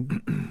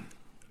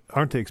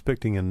aren't they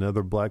expecting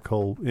another black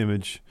hole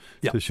image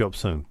to show up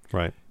soon?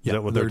 Right? Is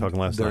that what they were talking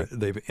last night?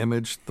 They've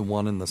imaged the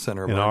one in the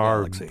center of our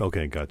galaxy.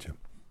 Okay, gotcha.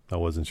 I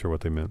wasn't sure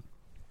what they meant.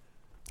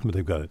 But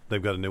they've got it.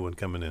 They've got a new one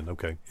coming in.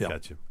 Okay,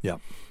 gotcha. Yeah,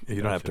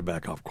 you don't have to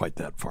back off quite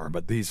that far.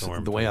 But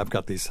the way I've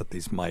got these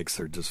mics,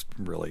 they're just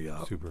really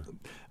super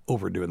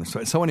overdoing this.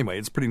 So anyway,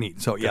 it's pretty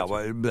neat. So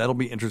that'll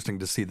be interesting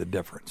to see the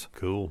difference.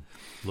 Cool.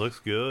 Looks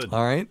good.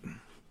 All right.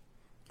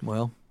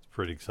 Well, it's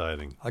pretty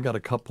exciting. I got a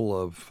couple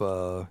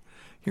of.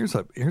 Here's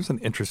an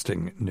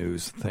interesting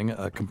news thing: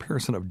 a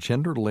comparison of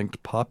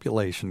gender-linked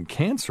population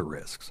cancer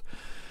risks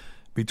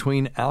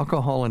between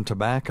alcohol and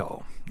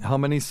tobacco. How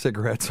many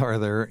cigarettes are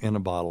there in a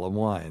bottle of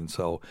wine?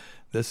 So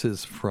this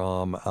is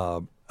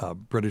from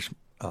British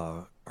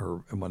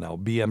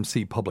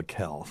BMC Public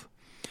Health.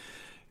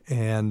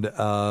 And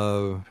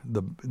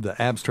the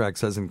abstract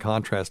says, in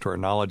contrast to our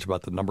knowledge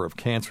about the number of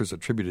cancers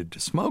attributed to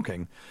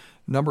smoking,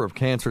 number of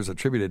cancers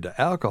attributed to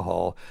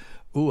alcohol,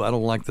 I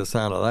don't like the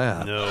sound of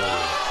that. No.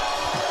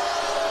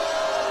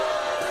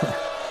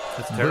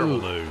 That's terrible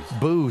news.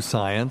 Boo,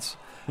 science.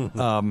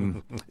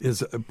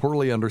 Is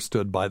poorly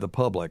understood by the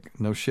public.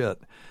 No shit.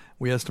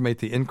 We estimate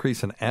the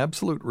increase in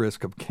absolute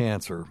risk of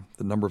cancer,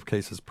 the number of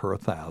cases per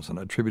 1,000,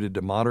 attributed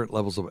to moderate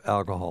levels of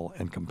alcohol,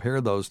 and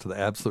compare those to the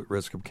absolute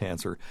risk of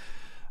cancer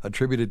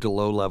attributed to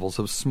low levels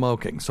of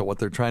smoking. So what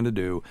they're trying to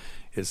do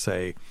is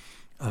say,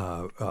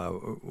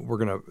 we're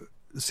going to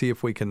see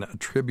if we can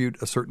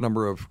attribute a certain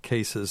number of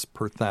cases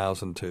per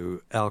 1,000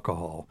 to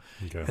alcohol.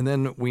 Okay. And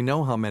then we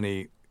know how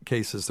many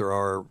cases there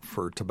are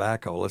for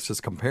tobacco. Let's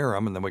just compare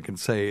them, and then we can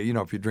say,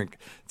 if you drink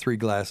 3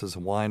 glasses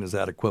of wine, is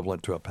that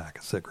equivalent to a pack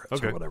of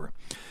cigarettes or whatever?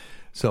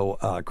 So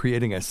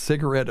creating a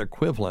cigarette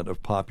equivalent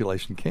of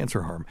population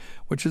cancer harm,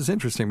 which is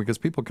interesting because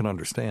people can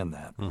understand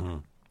that.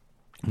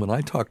 When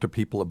I talk to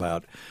people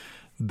about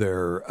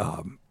their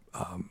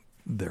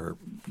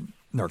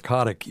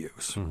narcotic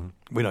use,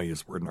 we don't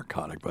use the word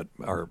narcotic, but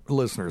our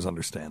listeners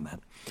understand that.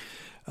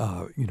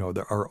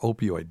 Our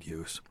opioid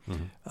use.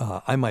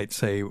 I might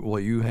say, well,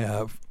 you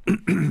have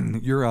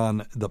you're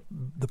on the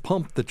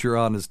pump that you're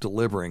on is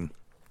delivering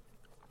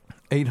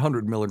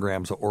 800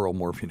 milligrams of oral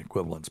morphine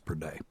equivalents per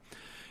day.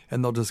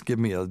 And they'll just give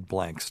me a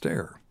blank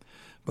stare.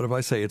 But if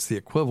I say it's the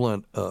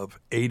equivalent of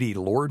 80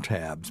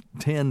 Lortab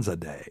 10s a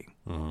day,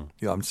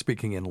 I'm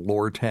speaking in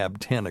Lortab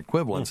 10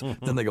 equivalents,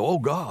 then they go, oh,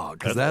 God,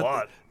 because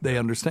they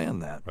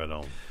understand that. Right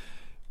on.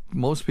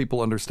 Most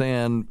people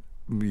understand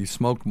you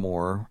smoke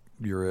more,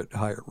 you're at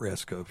higher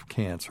risk of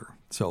cancer.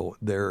 So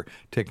they're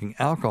taking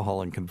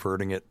alcohol and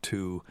converting it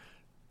to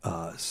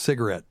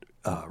cigarette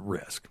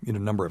risk,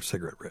 number of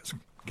cigarette risk.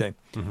 Okay?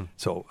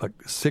 So a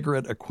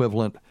cigarette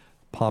equivalent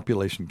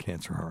population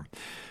cancer harm.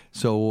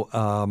 So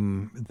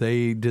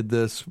they did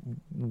this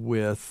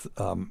with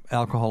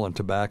alcohol and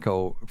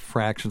tobacco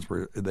fractions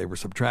where they were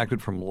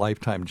subtracted from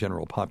lifetime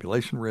general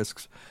population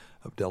risks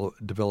of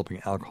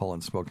developing alcohol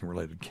and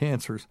smoking-related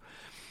cancers.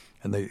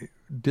 And they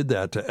did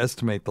that to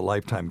estimate the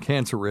lifetime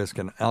cancer risk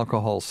in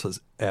alcohol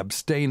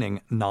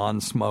abstaining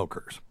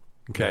non-smokers.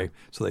 Okay?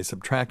 So they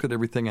subtracted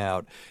everything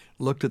out,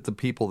 looked at the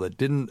people that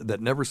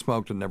never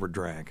smoked and never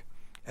drank,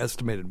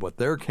 estimated what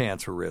their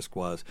cancer risk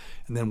was,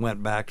 and then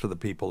went back to the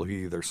people who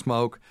either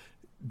smoke,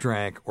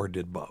 drank, or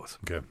did both.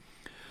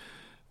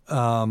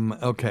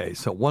 Okay.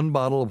 So 1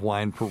 bottle of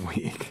wine per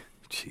week,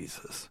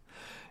 Jesus,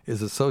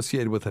 is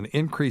associated with an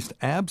increased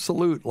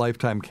absolute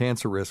lifetime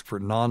cancer risk for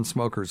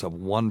non-smokers of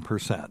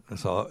 1%.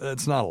 So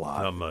it's not a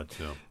lot. Not much,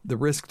 no. The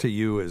risk to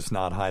you is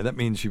not high. That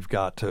means you've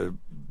got to,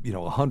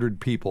 100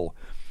 people,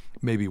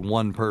 maybe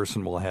one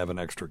person will have an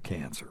extra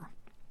cancer.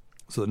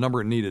 So the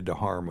number needed to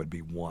harm would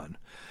be 1.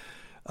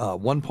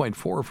 1.4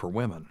 for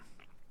women.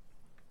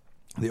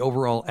 The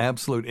overall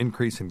absolute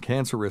increase in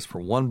cancer risk for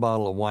 1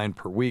 bottle of wine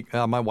per week,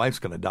 my wife's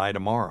going to die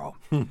tomorrow,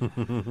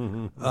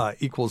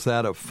 equals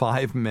that of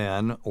 5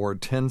 men or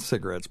 10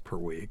 cigarettes per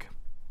week.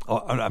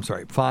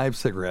 5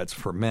 cigarettes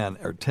for men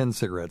or 10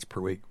 cigarettes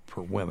per week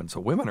for women. So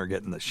women are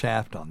getting the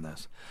shaft on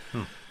this.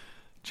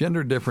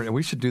 Gender different, and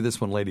we should do this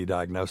when Lady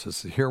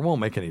Diagnosis is here. It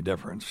won't make any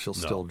difference. She'll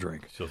still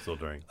drink. She'll still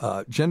drink.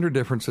 Gender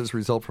differences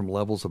result from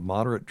levels of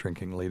moderate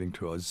drinking leading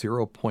to a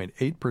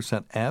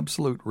 0.8%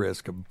 absolute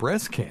risk of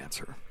breast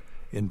cancer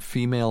in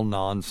female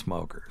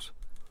non-smokers.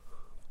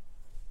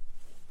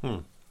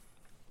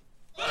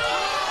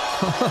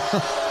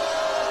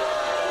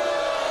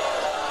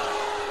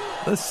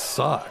 This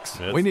sucks.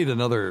 We need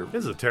another.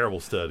 This is a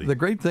terrible study. The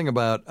great thing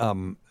about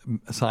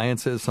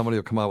science is somebody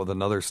will come out with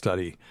another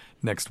study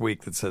next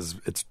week that says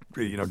it's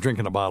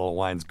drinking a bottle of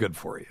wine is good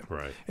for you.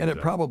 Right. And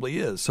it probably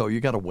is. So you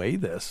got to weigh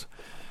this.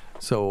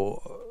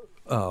 So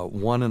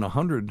 1 in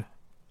 100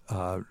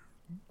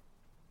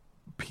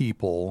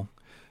 people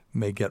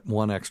may get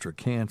 1 extra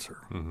cancer,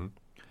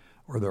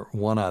 or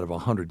 1 out of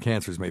 100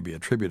 cancers may be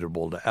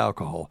attributable to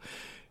alcohol.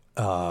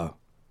 How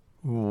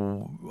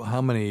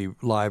many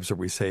lives are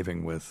we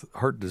saving with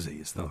heart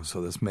disease, though?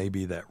 So this may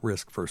be that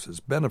risk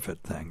versus benefit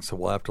thing. So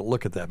we'll have to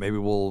look at that. Maybe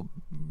we'll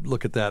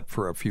look at that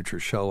for a future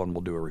show, and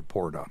we'll do a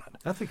report on it.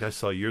 I think I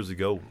saw years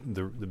ago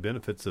the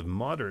benefits of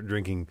moderate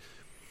drinking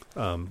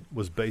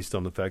was based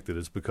on the fact that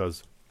it's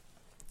because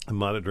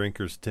moderate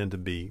drinkers tend to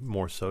be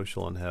more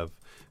social and have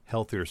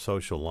healthier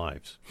social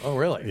lives. Oh,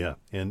 really? Yeah.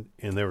 And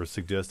they were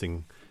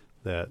suggesting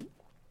that,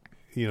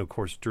 of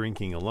course,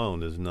 drinking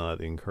alone is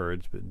not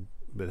encouraged,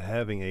 but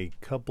having a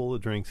couple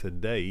of drinks a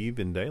day,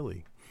 even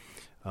daily,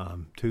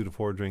 2 to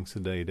 4 drinks a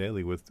day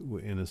daily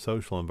in a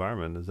social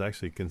environment is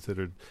actually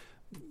considered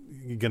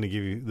going to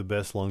give you the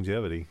best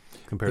longevity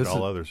compared to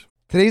all others.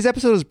 Today's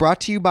episode is brought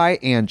to you by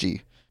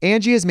Angie.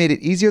 Angie has made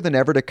it easier than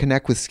ever to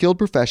connect with skilled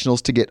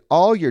professionals to get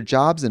all your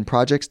jobs and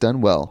projects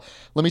done well.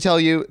 Let me tell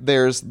you,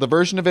 there's the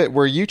version of it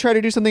where you try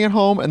to do something at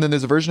home, and then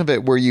there's a version of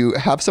it where you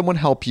have someone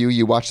help you,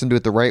 you watch them do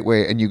it the right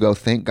way, and you go,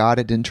 thank God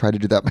I didn't try to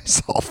do that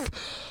myself.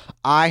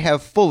 I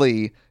have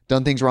fully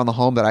done things around the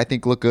home that I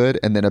think look good,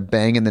 and then a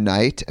bang in the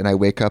night, and I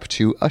wake up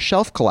to a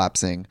shelf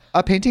collapsing,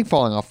 a painting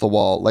falling off the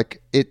wall.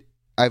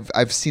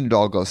 I've seen it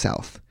all go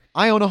south.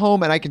 I own a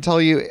home, and I can tell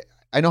you,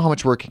 I know how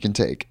much work it can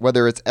take.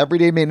 Whether it's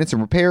everyday maintenance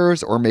and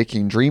repairs or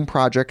making dream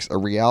projects a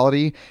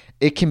reality,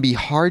 it can be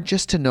hard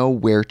just to know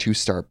where to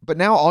start. But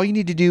now all you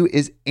need to do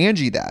is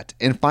Angie that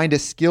and find a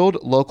skilled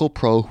local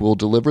pro who will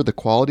deliver the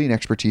quality and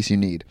expertise you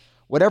need.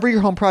 Whatever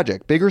your home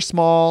project, big or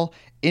small,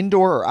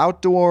 indoor or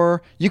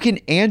outdoor, you can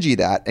Angie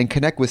that and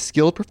connect with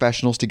skilled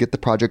professionals to get the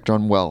project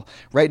done well.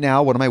 Right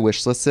now, one of my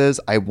wish lists is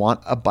I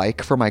want a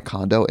bike for my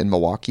condo in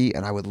Milwaukee,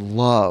 and I would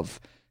love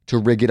to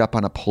rig it up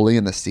on a pulley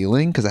in the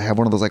ceiling because I have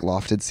one of those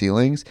lofted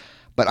ceilings,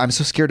 but I'm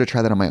so scared to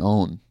try that on my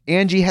own.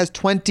 Angie has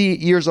 20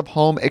 years of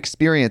home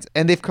experience,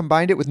 and they've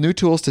combined it with new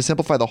tools to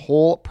simplify the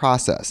whole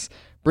process.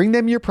 Bring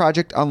them your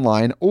project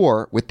online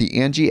or with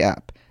the Angie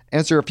app.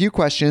 Answer a few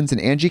questions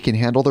and Angie can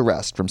handle the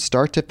rest from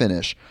start to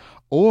finish.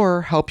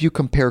 or help you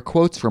compare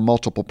quotes from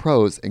multiple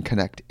pros and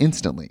connect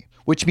instantly,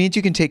 which means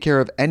you can take care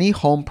of any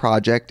home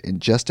project in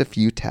just a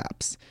few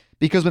taps.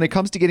 Because when it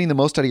comes to getting the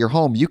most out of your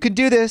home, you can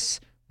do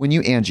this when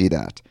you Angie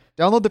that.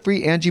 Download the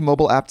free Angie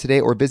mobile app today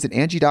or visit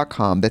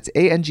Angie.com. That's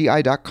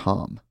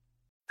ANGI.com.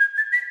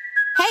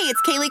 Hey,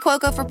 it's Kaylee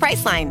Cuoco for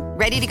Priceline.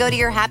 Ready to go to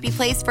your happy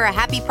place for a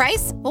happy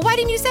price? Well, why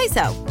didn't you say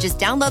so? Just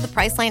download the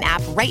Priceline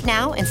app right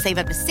now and save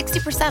up to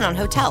 60% on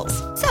hotels.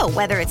 So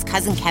whether it's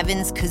Cousin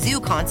Kevin's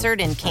Kazoo Concert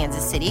in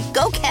Kansas City,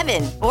 go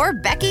Kevin, or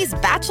Becky's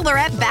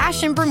Bachelorette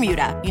Bash in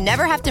Bermuda, you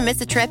never have to miss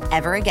a trip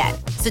ever again.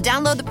 So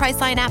download the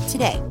Priceline app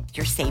today.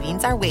 Your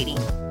savings are waiting.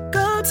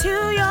 Go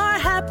to your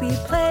happy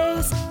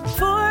place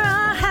for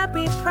a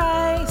happy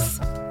price.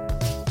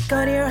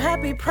 Go to your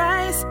happy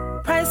price,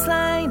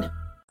 Priceline.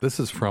 This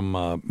is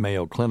from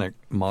Mayo Clinic.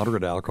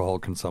 Moderate alcohol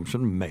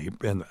consumption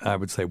and I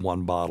would say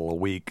 1 bottle a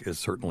week is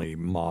certainly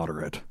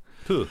moderate,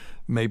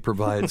 may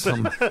provide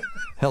some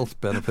health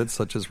benefits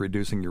such as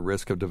reducing your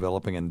risk of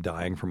developing and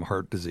dying from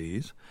heart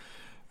disease,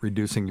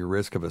 reducing your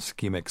risk of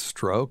ischemic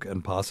stroke,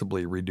 and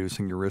possibly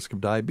reducing your risk of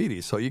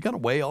diabetes. So you got to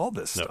weigh all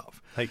this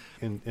stuff. Hey,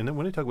 and then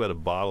when they talk about a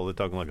bottle, they're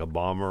talking like a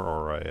Bomber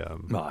or a...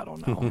 No, I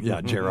don't know.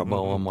 Yeah,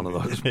 Jeroboam, one of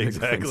those big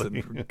things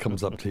that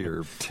comes up to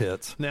your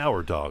tits. Now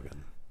we're talking.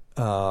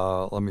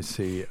 Let me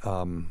see.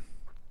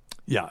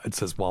 It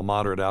says, while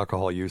moderate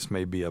alcohol use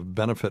may be a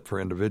benefit for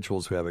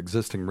individuals who have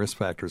existing risk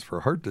factors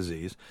for heart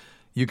disease,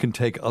 you can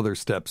take other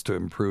steps to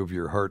improve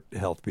your heart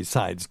health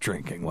besides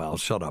drinking. Well,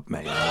 shut up,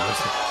 man.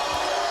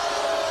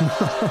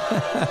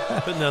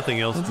 But nothing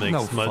else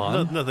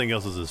nothing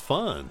else is as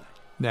fun.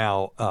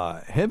 Now,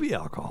 heavy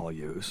alcohol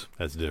use.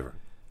 That's different.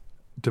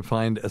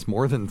 Defined as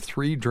more than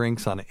 3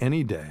 drinks on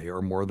any day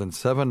or more than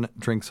 7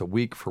 drinks a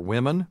week for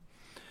women.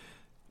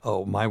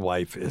 Oh, my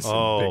wife is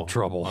in big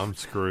trouble. I'm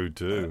screwed,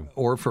 too.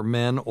 Or for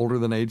men older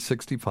than age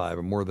 65,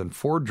 and more than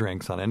 4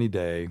 drinks on any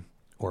day,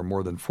 or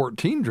more than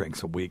 14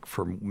 drinks a week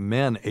for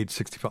men age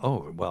 65.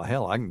 Oh, well,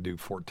 hell, I can do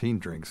 14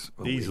 drinks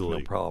a easily. Week,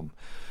 no problem.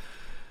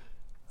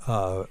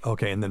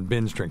 Okay, and then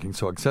binge drinking.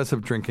 So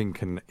excessive drinking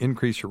can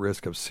increase your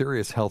risk of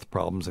serious health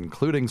problems,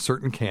 including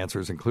certain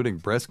cancers, including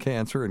breast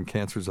cancer and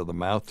cancers of the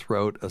mouth,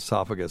 throat,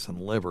 esophagus, and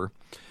liver.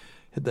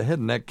 The head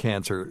and neck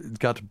cancer has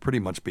got to pretty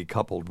much be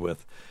coupled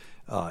with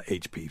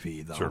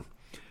HPV, though. Sure.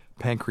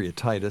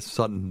 Pancreatitis,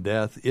 sudden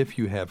death if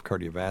you have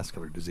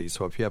cardiovascular disease.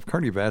 So if you have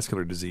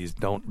cardiovascular disease,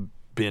 don't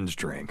binge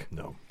drink.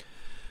 No.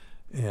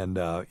 And,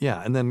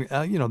 and then,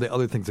 the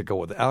other things that go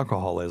with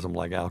alcoholism,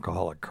 like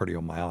alcoholic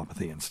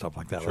cardiomyopathy and stuff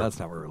like that, Sure. That's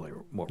not really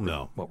what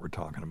we're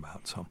talking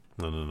about. So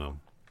No.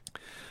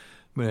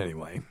 But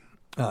anyway,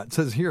 it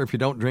says here, if you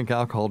don't drink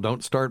alcohol,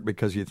 don't start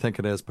because you think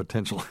it has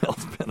potential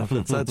health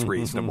benefits. That's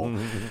reasonable.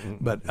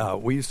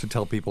 But we used to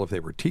tell people if they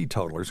were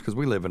teetotalers, because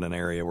we live in an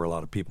area where a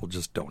lot of people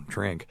just don't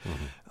drink,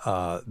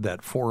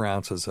 that 4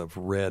 ounces of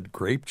red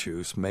grape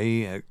juice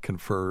may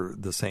confer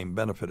the same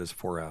benefit as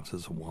 4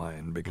 ounces of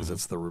wine, because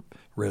it's the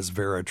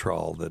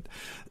resveratrol that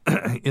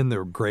in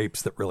the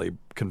grapes that really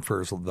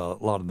confers a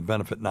lot of the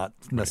benefit, not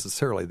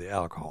necessarily the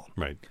alcohol.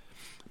 Right.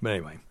 But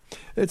anyway,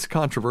 it's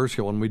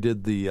controversial. When we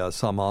did the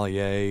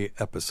sommelier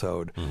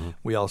episode,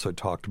 we also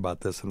talked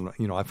about this. And,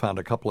 I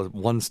found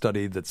one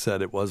study that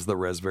said it was the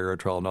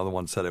resveratrol. Another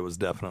one said it was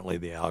definitely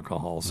the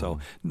alcohol. So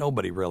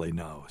nobody really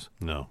knows.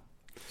 No.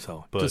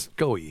 So but just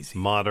go easy.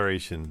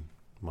 Moderation.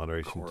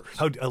 Of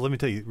course. Let me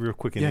tell you real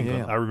quick.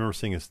 Yeah. I remember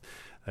seeing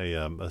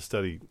a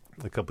study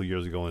a couple of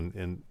years ago,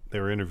 and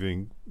they were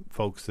interviewing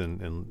folks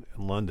in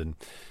London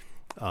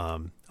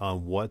on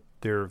what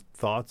their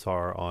thoughts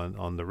are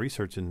on the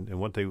research and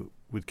what they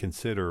would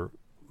consider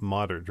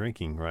moderate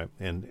drinking, right?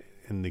 And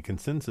the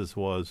consensus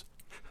was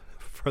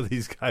for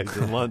these guys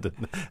in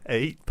London,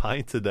 8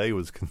 pints a day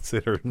was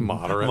considered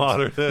moderate.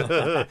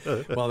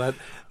 Well,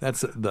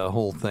 that's the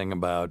whole thing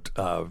about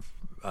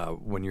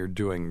when you're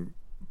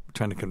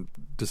trying to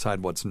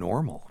decide what's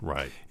normal.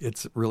 Right.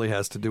 It really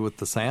has to do with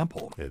the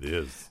sample. It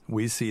is.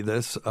 We see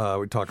this,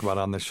 we talk about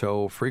on the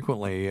show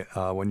frequently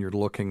when you're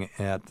looking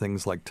at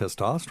things like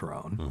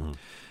testosterone.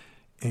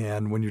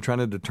 And when you're trying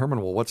to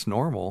determine, what's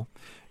normal,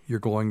 you're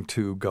going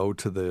to go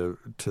to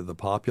the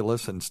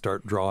populace and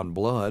start drawing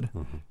blood,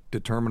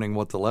 determining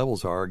what the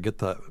levels are, get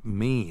the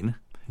mean,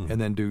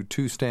 and then do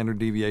 2 standard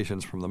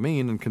deviations from the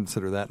mean and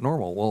consider that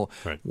normal. Well,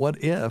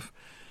 What if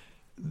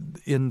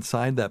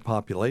inside that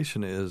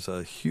population is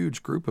a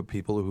huge group of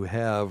people who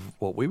have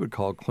what we would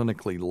call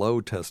clinically low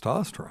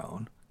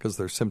testosterone because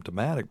they're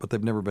symptomatic, but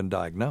they've never been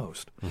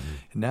diagnosed. And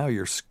now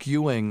you're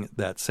skewing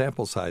that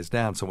sample size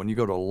down. So when you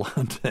go to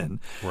London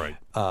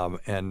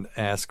and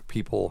ask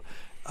people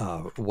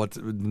what's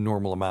the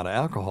normal amount of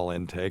alcohol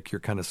intake, you're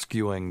kind of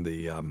skewing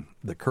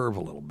the curve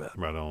a little bit.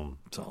 Right on.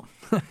 So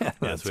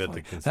yes, we had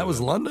to consider that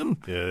was London?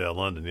 Yeah,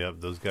 London. Yeah,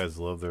 those guys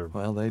love their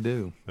they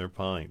do. Their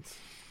pints.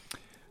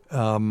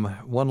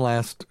 One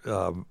last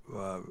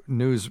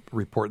news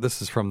report.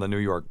 This is from the New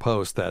York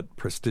Post, that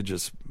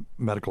prestigious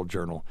medical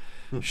journal.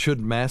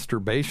 Should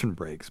masturbation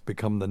breaks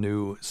become the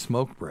new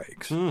smoke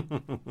breaks? I love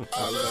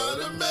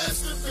to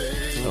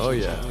masturbate. Oh,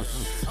 yeah.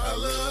 I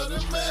love to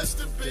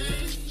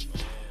masturbate.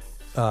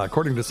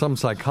 According to some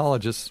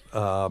psychologists,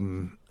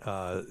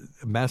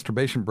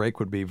 masturbation break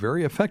would be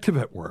very effective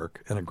at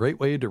work and a great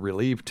way to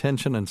relieve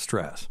tension and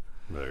stress.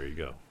 There you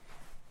go.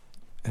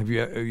 Have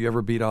you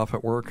ever beat off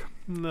at work?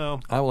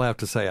 No. I will have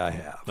to say I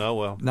have. Oh,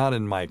 well. Not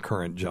in my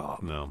current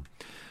job. No.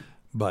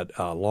 But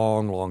a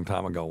long, long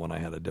time ago when I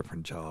had a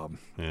different job.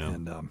 Yeah.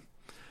 And,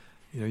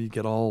 you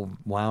get all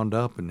wound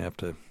up and have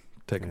to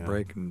take a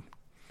break and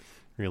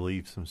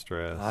relieve some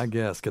stress. I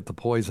guess get the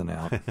poison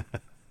out.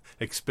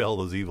 Expel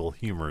those evil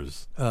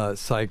humors.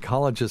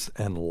 Psychologist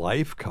and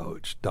life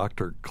coach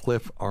Dr.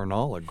 Cliff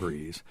Arnall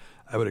agrees.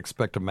 I would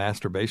expect a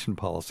masturbation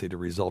policy to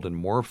result in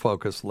more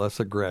focus, less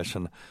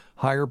aggression,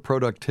 higher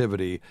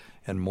productivity,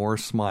 and more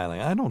smiling.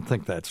 I don't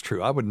think that's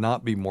true. I would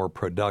not be more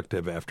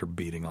productive after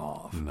beating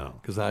off. No.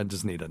 Because I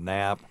just need a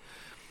nap,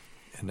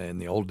 and in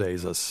the old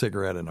days, a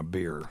cigarette and a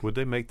beer. Would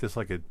they make this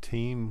like a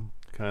team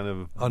kind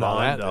of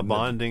a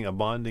bonding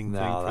thing?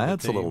 No, for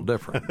that's the team? a little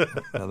different.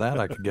 Now that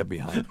I could get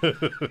behind.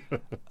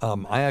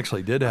 I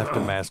actually did have to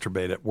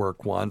masturbate at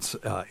work once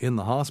in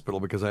the hospital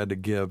because I had to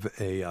give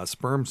a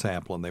sperm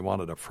sample and they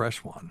wanted a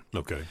fresh one.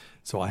 Okay.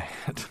 So I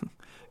had to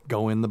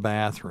go in the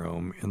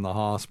bathroom in the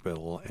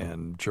hospital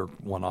and jerk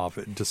one off.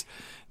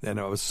 And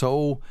I was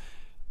so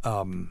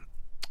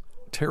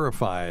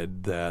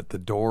terrified that the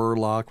door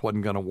lock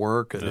wasn't going to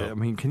work. Yeah. I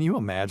mean, can you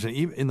imagine?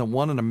 Even in the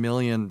 1 in a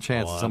million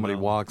chance Oh, I somebody know.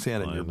 walks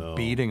in and I you're know.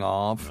 beating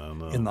off I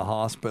know. in the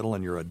hospital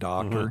and you're a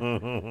doctor.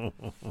 That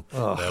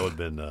would have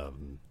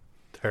been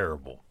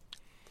terrible.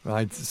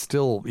 I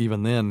still,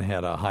 even then,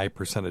 had a high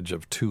percentage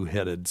of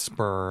two-headed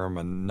sperm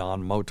and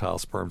non-motile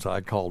sperms.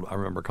 I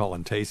remember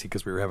calling Tacey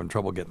because we were having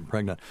trouble getting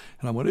pregnant.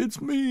 And I went, it's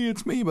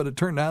me. But it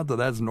turned out that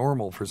that's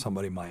normal for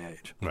somebody my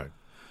age. Right.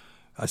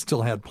 I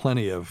still had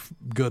plenty of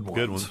good ones.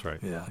 Good ones, right.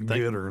 Yeah,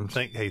 good ones.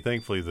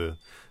 Thankfully,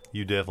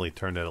 you definitely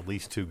turned out at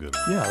least 2 good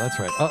ones. Yeah, that's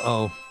right.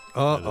 Uh-oh.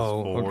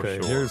 for Okay,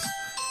 sure.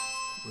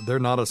 they're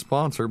not a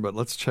sponsor, but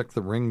let's check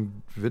the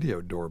Ring video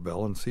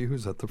doorbell and see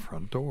who's at the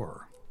front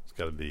door. It's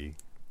got to be.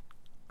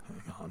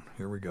 Hang on.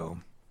 Here we go.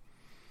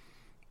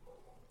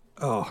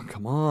 Oh,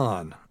 come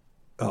on.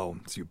 Oh,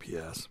 it's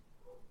UPS.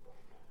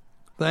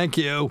 Thank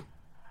you.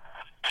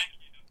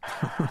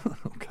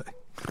 Okay.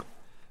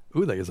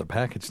 Ooh, there's a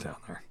package down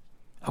there.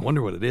 I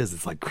wonder what it is.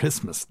 It's like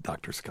Christmas,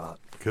 Dr. Scott.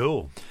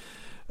 Cool.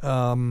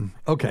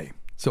 Okay.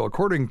 So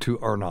according to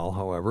Arnall,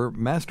 however,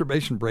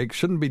 masturbation breaks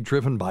shouldn't be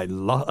driven by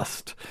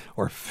lust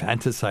or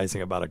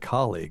fantasizing about a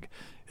colleague,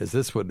 as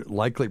this would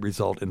likely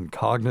result in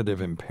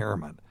cognitive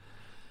impairment.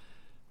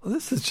 Well,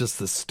 this is just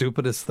the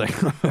stupidest thing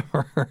I've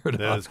ever heard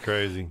That of. is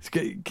crazy.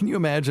 Can you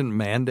imagine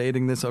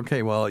mandating this?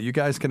 Okay, well, you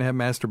guys can have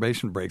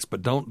masturbation breaks,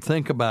 but don't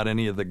think about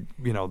any of the,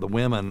 the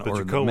women But or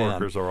your the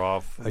coworkers men. are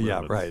off.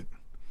 Yeah, limits.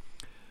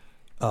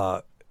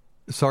 right.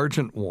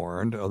 Sargent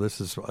warned, this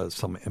is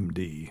some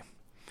MD,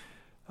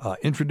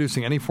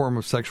 introducing any form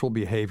of sexual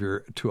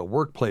behavior to a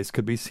workplace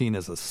could be seen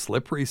as a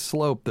slippery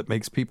slope that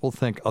makes people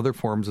think other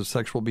forms of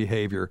sexual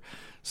behavior,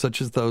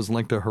 such as those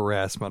linked to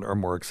harassment, are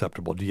more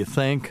acceptable. Do you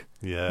think?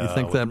 Yeah. You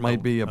think that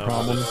might be a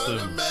problem? I would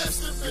assume.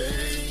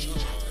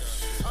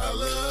 I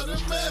love to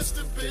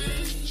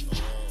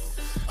masturbate.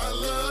 I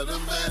love to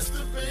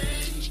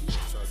masturbate.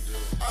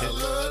 I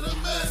love to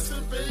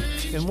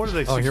masturbate. And what are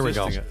they Oh, here we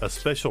go. suggesting? A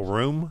special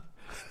room?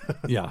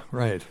 Yeah,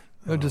 right.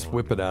 Just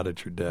whip it out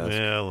at your desk.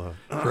 Yeah.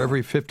 For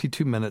every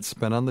 52 minutes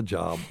spent on the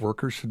job,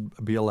 workers should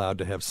be allowed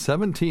to have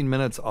 17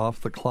 minutes off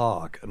the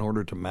clock in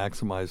order to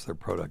maximize their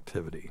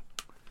productivity.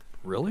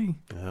 Really?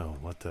 Oh,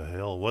 what the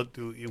hell? We're in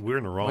the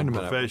Wait wrong a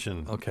minute.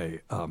 profession. Okay.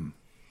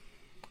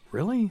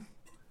 Really?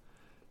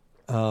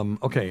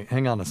 Okay,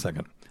 hang on a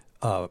second.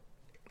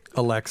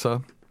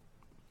 Alexa,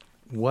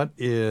 what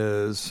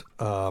is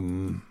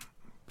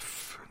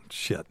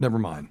shit, never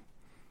mind.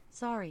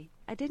 Sorry,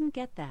 I didn't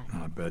get that.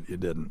 I bet you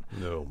didn't.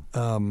 No.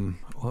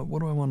 What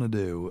do I want to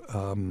do?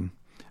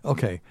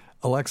 Okay,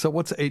 Alexa,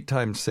 what's 8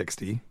 times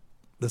 60?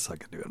 This I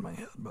can do in my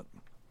head, but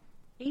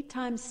 8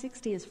 times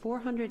 60 is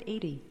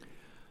 480.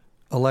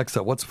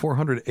 Alexa, what's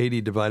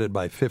 480 divided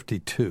by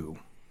 52?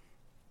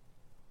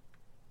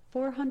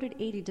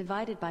 480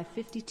 divided by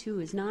 52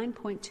 is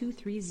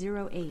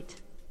 9.2308.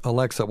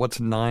 Alexa, what's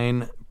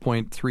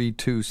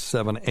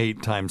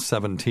 9.3278 times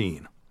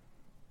 17?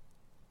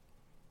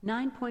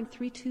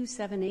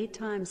 9.3278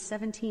 times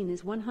 17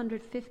 is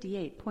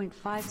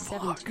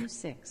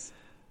 158.5726.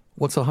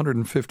 What's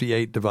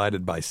 158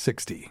 divided by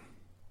 60?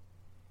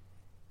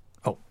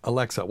 Oh,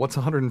 Alexa, what's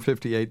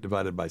 158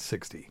 divided by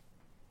 60?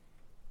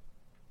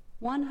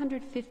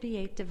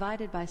 158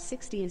 divided by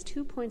 60 is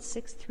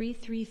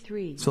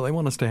 2.6333. So they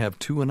want us to have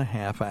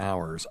 2.5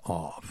 hours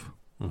off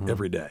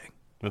every day.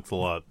 That's a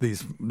lot.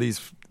 These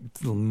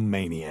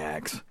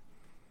maniacs.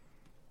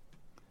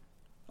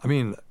 I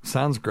mean,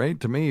 sounds great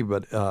to me,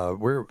 but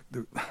we're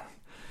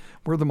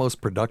the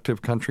most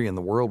productive country in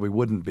the world. We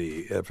wouldn't be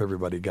if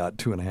everybody got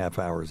 2.5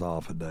 hours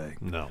off a day.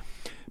 No.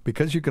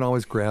 Because you can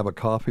always grab a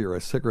coffee or a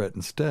cigarette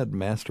instead,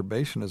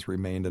 masturbation has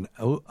remained an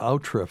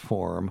ultra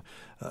form,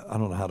 I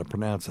don't know how to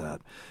pronounce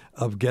that,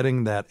 of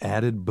getting that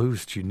added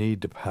boost you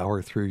need to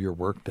power through your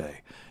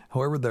workday.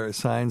 However, there are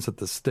signs that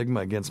the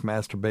stigma against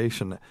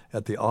masturbation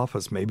at the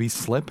office may be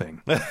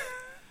slipping.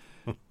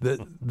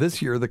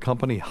 This year, the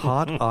company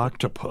Hot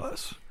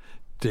Octopus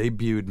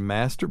debuted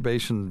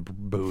masturbation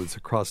booths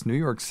across New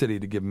York City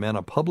to give men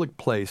a public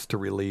place to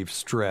relieve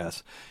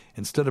stress.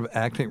 Instead of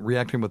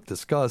reacting with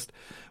disgust,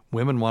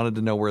 women wanted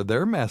to know where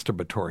their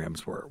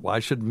masturbatoriums were. Why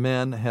should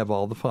men have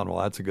all the fun?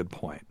 Well, that's a good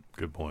point.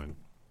 Good point.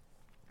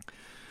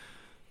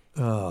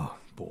 Oh,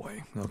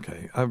 boy.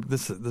 Okay.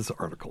 This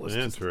article is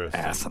just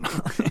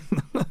asinine.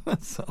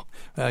 So,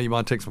 you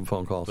want to take some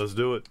phone calls? Let's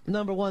do it.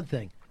 Number one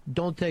thing,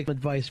 don't take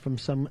advice from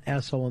some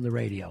asshole on the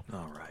radio.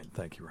 All right.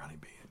 Thank you, Ronnie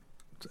B.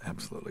 It's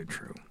absolutely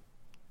true.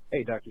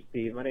 Hey, Dr.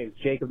 Steve. My name is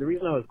Jacob. The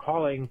reason I was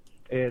calling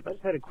is I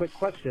just had a quick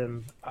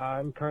question.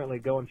 I'm currently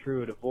going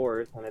through a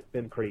divorce, and it's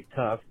been pretty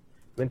tough.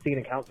 I've been seeing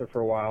a counselor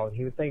for a while, and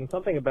he was saying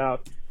something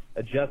about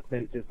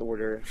adjustment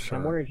disorder. Sure.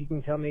 I'm wondering if you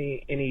can tell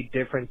me any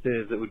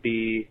differences that would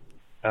be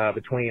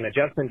between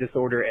adjustment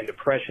disorder and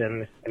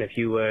depression, and if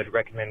you would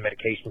recommend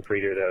medication for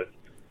either of those.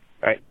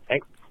 All right,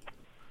 thanks.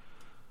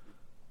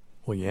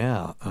 Well,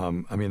 yeah.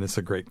 I mean, it's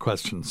a great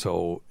question.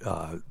 So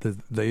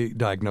they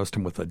diagnosed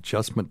him with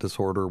adjustment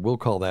disorder. We'll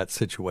call that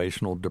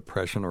situational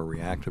depression or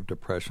reactive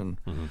depression.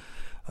 Mm-hmm.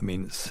 I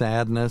mean,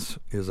 sadness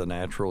is a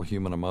natural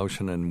human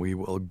emotion, and we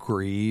will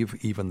grieve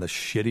even the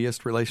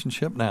shittiest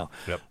relationship. Now,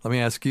 let me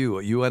ask you,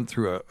 you went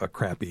through a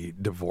crappy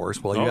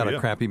divorce. Well, you had a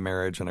crappy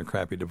marriage and a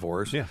crappy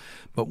divorce. Yeah.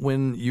 But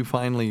when you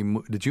finally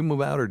did you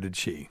move out or did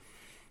she?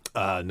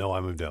 No,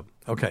 I moved out.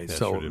 Okay, yeah,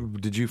 so sure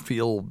did you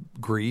feel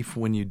grief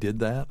when you did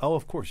that? Oh,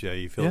 of course, yeah.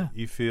 You feel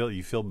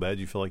bad.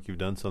 You feel like you've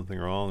done something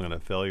wrong and a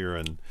failure,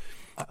 and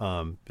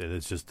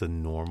it's just a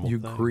normal. You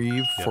thing.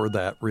 grieve for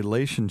that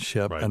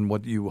relationship and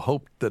what you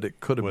hoped that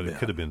it could have been. It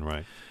could have been,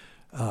 right.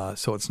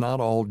 So it's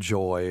not all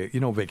joy. You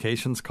know,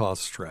 vacations cause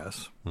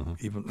stress. Mm-hmm.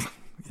 Even,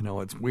 you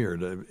know, it's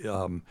weird.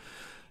 You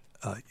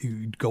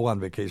go on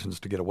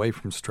vacations to get away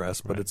from stress,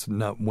 but it's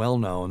not well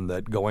known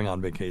that going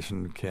on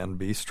vacation can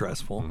be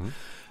stressful. Mm-hmm.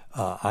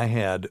 I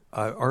had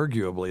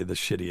arguably the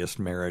shittiest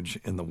marriage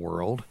in the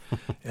world,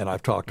 and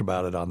I've talked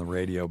about it on the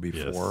radio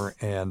before.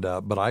 Yes. And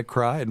but I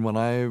cried when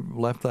I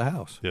left the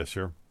house. Yeah,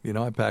 sure. You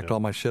know, I packed all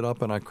my shit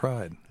up and I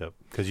cried. Yep,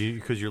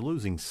 because you're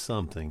losing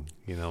something.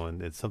 You know,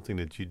 and it's something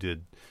that you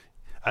did.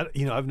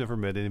 I've never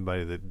met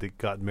anybody that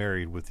got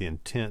married with the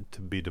intent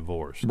to be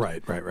divorced.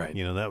 Right.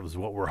 You know, that was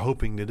what we're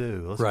hoping to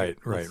do.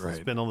 Let's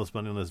spend all this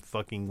money on this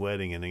fucking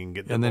wedding and then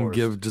get divorced.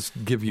 And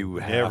then give you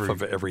half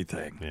of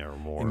everything. Yeah, or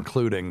more.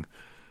 Including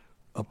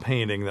a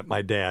painting that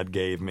my dad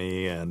gave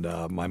me and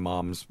my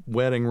mom's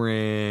wedding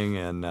ring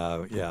and,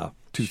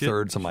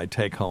 2/3 of my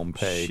take-home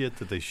pay. Shit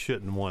that they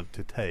shouldn't want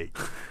to take.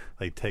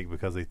 They take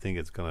because they think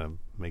it's going to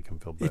make them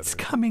feel better. It's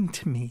coming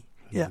to me.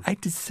 Yeah, I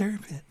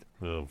deserve it.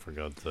 Oh, for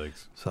God's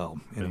sakes.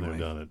 So, anyway. And they've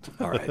done it.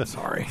 All right,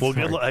 sorry. Well,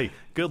 good luck,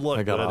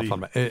 I got buddy. off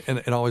on and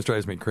it always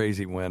drives me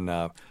crazy when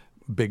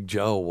Big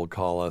Joe will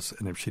call us,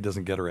 and if she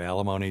doesn't get her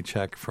alimony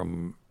check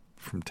from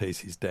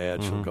Tacey's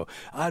dad, she'll go,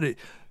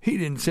 he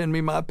didn't send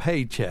me my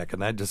paycheck.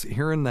 And that just,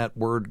 hearing that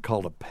word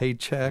called a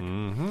paycheck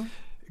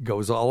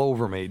goes all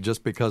over me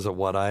just because of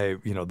what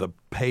the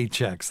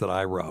paychecks that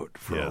I wrote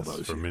for all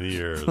those for many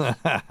years.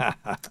 But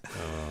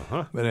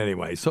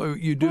anyway, so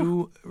you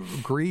do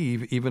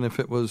grieve even if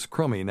it was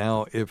crummy.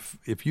 Now, if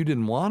you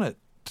didn't want it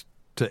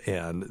to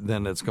end,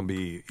 then it's going to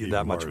be even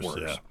that much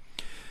worse. Yeah.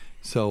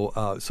 So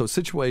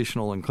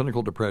situational and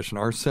clinical depression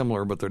are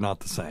similar, but they're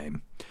not the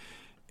same.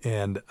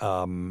 And,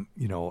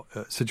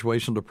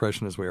 situational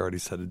depression, as we already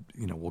said,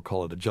 we'll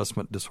call it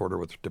adjustment disorder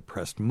with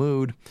depressed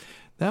mood.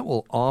 That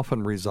will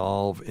often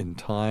resolve in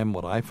time.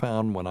 What I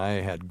found when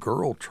I had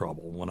girl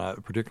trouble,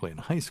 particularly in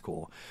high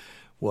school,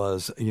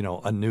 was,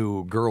 a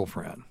new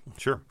girlfriend.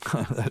 Sure.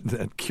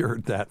 that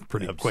cured that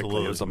pretty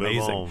quickly. It was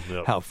amazing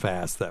how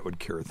fast that would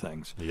cure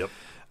things. Yep.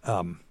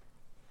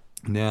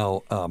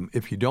 Now,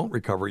 if you don't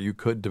recover, you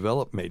could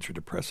develop major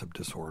depressive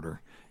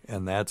disorder.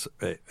 And that's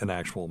an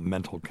actual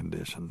mental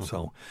condition.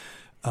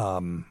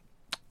 Mm-hmm.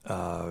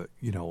 So,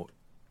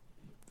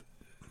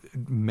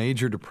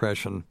 major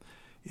depression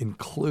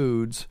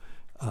includes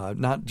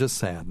not just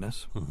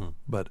sadness,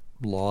 but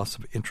loss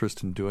of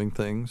interest in doing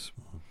things,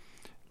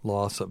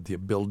 loss of the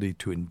ability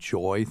to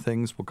enjoy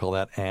things. We'll call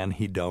that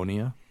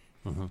anhedonia.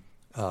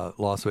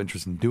 Loss of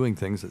interest in doing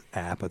things is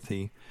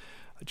apathy,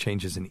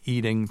 changes in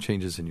eating,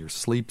 changes in your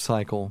sleep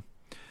cycle.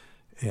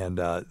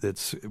 And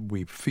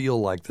we feel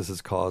like this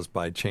is caused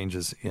by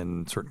changes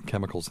in certain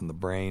chemicals in the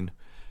brain,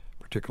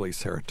 particularly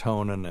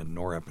serotonin and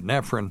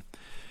norepinephrine.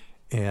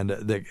 And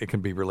it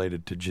can be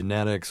related to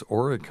genetics,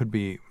 or it could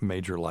be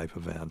major life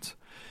events.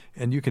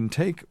 And you can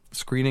take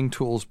screening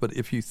tools, but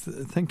if you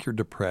think you're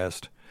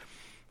depressed,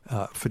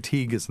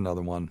 fatigue is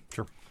another one.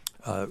 Sure.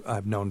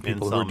 I've known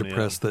people who are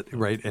depressed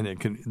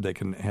and they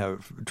can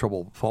have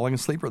trouble falling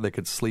asleep, or they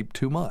could sleep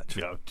too much.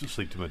 Yeah,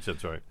 sleep too much.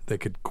 That's right. They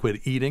could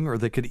quit eating, or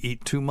they could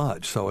eat too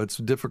much. So it's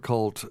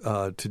difficult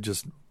to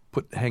just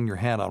hang your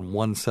hat on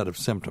one set of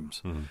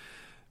symptoms. Mm-hmm.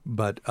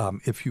 But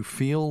if you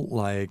feel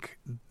like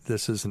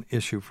this is an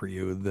issue for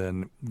you,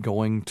 then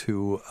going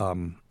to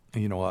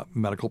a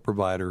medical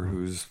provider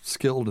who's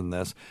skilled in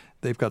this.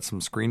 They've got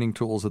some screening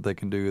tools that they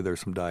can do.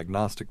 There's some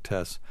diagnostic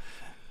tests.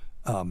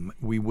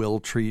 We will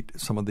treat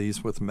some of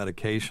these with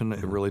medication.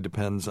 It really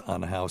depends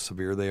on how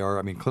severe they are.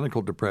 I mean,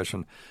 clinical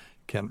depression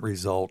can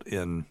result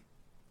in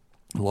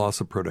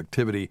loss of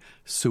productivity,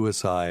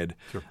 suicide,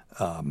 Sure.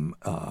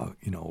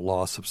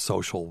 Loss of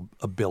social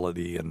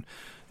ability, and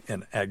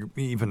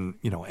even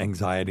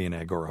anxiety and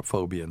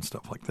agoraphobia and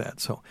stuff like that.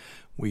 So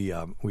we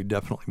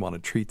definitely want to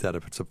treat that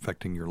if it's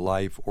affecting your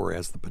life or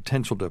has the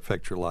potential to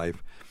affect your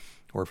life,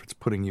 or if it's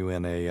putting you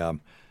in a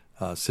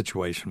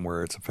situation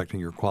where it's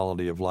affecting your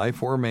quality of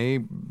life, or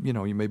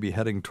you may be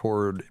heading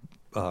toward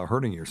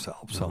hurting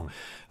yourself. So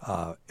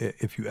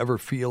if you ever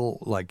feel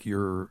like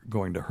you're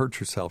going to hurt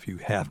yourself, you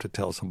have to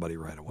tell somebody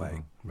right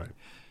away. Right.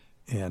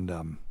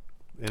 And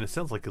it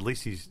sounds like at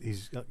least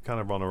he's kind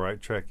of on the right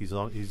track.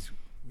 He's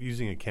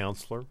using a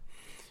counselor,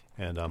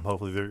 and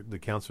hopefully the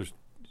counselor's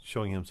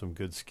showing him some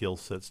good skill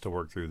sets to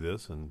work through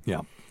this,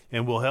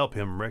 and will help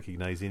him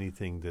recognize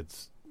anything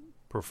that's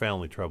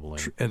profoundly troubling.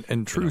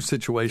 And true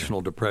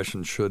situational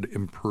depression should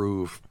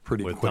improve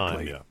pretty with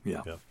quickly. Time,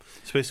 yeah.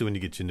 Especially when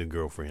you get your new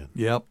girlfriend.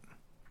 Yep.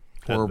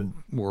 Or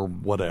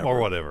whatever.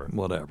 Or whatever.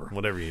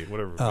 Whatever makes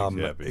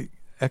you happy.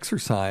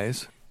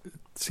 Exercise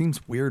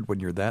seems weird when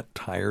you're that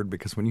tired,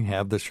 because when you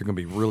have this, you're going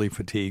to be really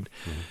fatigued.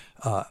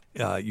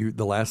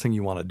 The last thing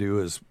you want to do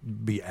is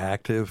be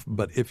active,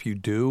 but if you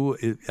do,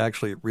 it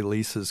actually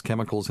releases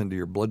chemicals into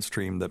your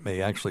bloodstream that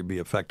may actually be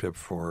effective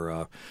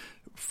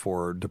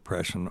for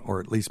depression, or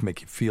at least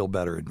make you feel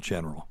better in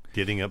general.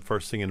 Getting up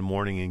first thing in the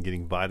morning and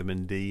getting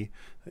vitamin D,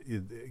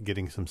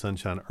 getting some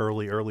sunshine,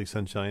 early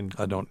sunshine.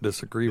 I don't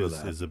disagree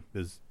with that.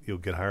 Is you'll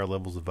get higher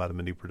levels of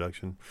vitamin D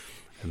production,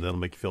 and that'll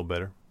make you feel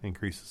better.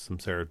 Increases some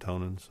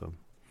serotonin. So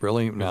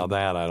really, now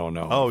that I don't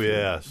know. Oh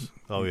yes.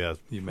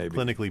 You may be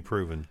clinically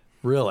proven.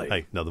 Really?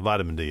 Hey, no, the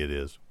vitamin D it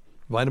is.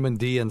 Vitamin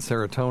D and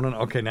serotonin.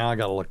 Okay, now I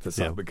got to look this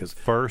up, because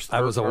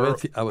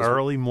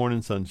early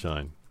morning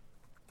sunshine.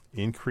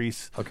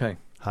 Increase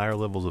higher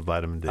levels of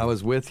vitamin D. I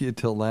was with you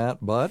till that,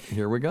 but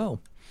here we go.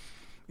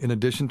 In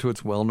addition to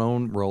its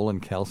well-known role in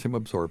calcium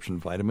absorption,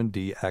 vitamin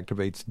D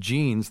activates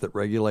genes that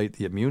regulate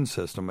the immune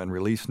system and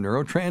release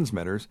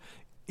neurotransmitters.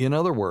 In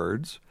other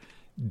words,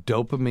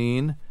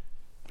 dopamine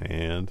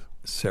and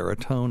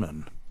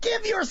serotonin.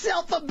 Give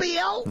yourself a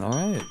bill. All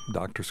right,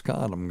 Dr.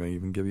 Scott, I'm going to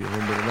even give you a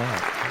little bit of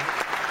that.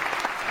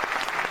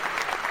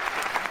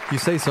 You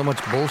say so much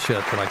bullshit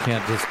that I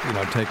can't just,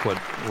 take what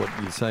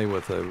you say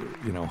with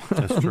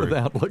That's true.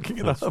 without looking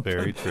it up. That's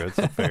very true. It's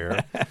a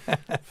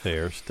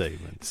fair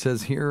statement. It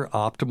says here,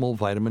 optimal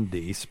vitamin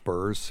D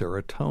spurs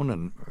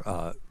serotonin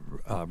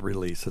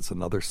release. It's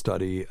another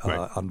study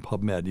on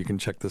PubMed. You can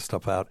check this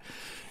stuff out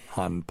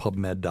on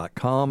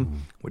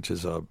PubMed.com, which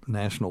is a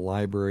national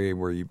library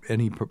where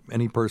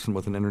any person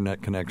with an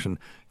internet connection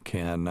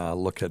can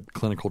look at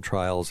clinical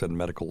trials and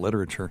medical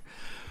literature.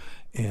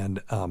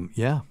 And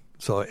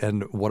So,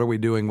 and what are we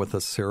doing with a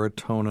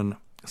serotonin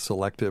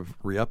selective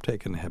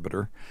reuptake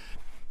inhibitor?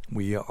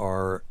 We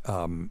are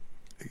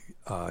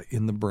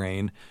in the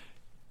brain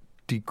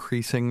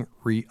decreasing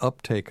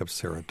reuptake of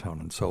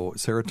serotonin. So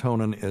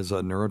serotonin is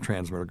a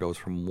neurotransmitter, goes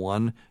from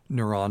one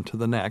neuron to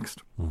the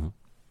next, and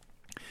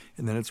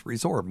then it's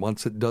resorbed.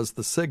 Once it does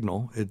the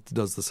signal, it's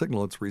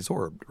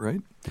resorbed,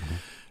 right?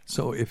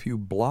 So if you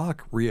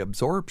block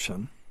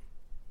reabsorption,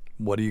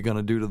 what are you going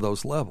to do to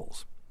those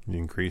levels?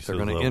 They're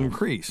going to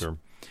increase. Sure.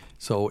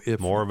 So if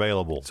more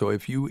available. So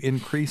if you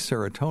increase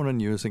serotonin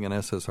using an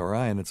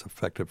SSRI and it's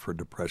effective for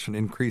depression,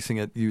 increasing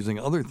it using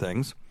other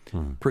things,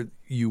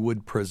 you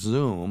would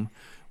presume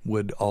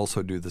would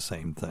also do the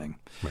same thing.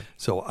 Right.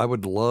 So I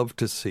would love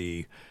to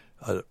see,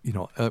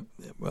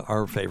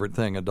 our favorite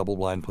thing, a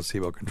double-blind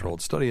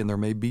placebo-controlled study, and there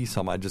may be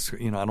some. I just, I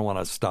don't want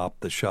to stop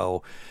the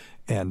show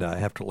and I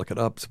have to look it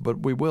up,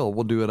 but we will.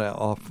 We'll do it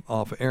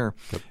off air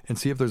and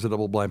see if there's a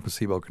double-blind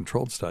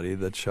placebo-controlled study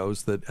that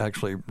shows that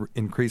actually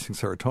increasing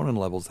serotonin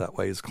levels that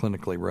way is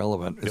clinically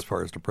relevant as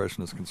far as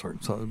depression is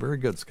concerned. So very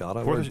good, Scott.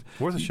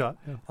 Worth a shot.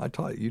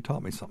 Yeah. You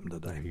taught me something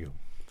today. There you go.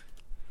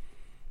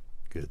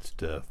 Good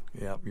stuff.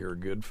 Yeah, you're a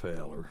good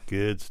feller.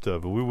 Good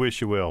stuff. We wish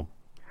you well.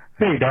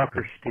 Hey,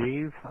 Dr.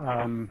 Steve.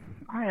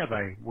 I have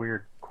a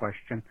weird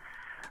question.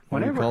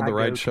 Whenever you called the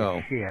right go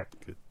show. To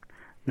shit,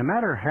 no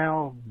matter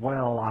how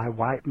well I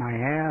wipe my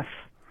ass,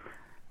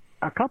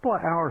 a couple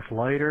of hours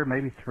later,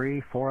 maybe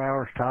 3-4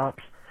 hours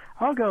tops,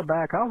 I'll go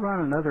back, I'll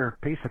run another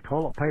piece of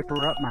toilet paper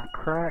up my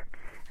crack,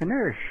 and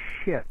there is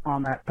shit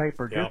on that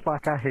paper just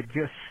like I had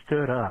just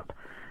stood up.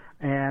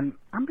 And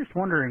I'm just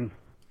wondering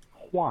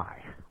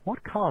why.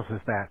 What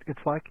causes that? It's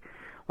like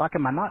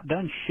am I not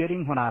done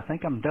shitting when I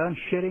think I'm done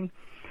shitting?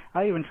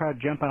 I even tried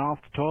jumping off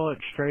the toilet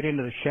straight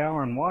into the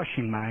shower and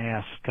washing my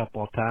ass a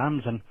couple of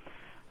times, and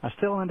I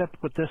still end up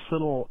with this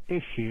little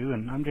issue,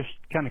 and I'm just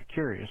kind of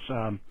curious.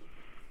 I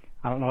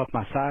don't know if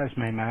my size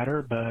may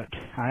matter, but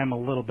I am a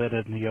little bit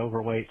in the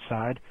overweight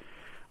side.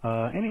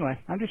 Anyway,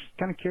 I'm just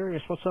kind of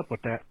curious what's up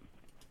with that.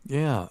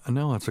 Yeah,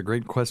 no, it's a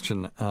great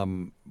question.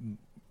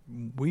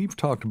 We've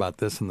talked about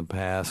this in the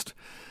past.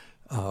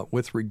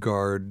 with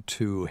regard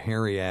to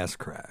hairy ass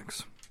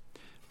cracks.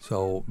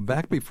 So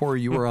back before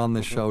you were on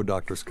the show,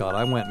 Dr. Scott,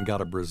 I went and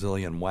got a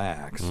Brazilian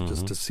wax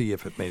just to see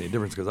if it made any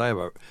difference because I have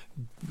a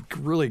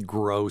really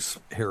gross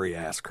hairy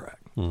ass crack.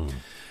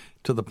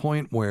 To the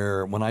point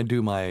where when I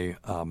do my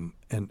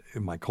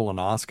my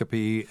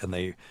colonoscopy and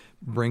they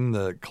bring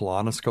the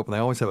colonoscope and they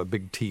always have a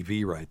big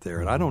TV right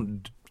there, and I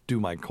don't do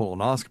my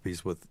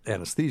colonoscopies with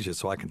anesthesia,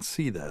 so I can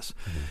see this,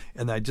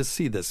 and I just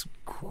see this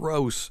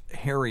gross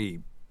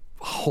hairy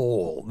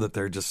hole that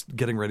they're just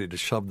getting ready to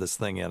shove this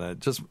thing in. It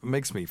just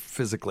makes me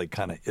physically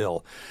kind of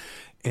ill.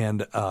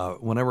 And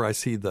whenever I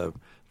see the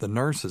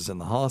nurses in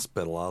the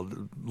hospital, I'll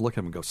look at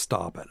them and go,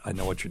 "Stop it! I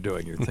know what you're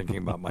doing. You're thinking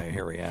about my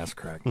hairy ass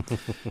crack."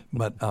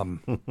 But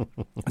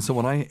so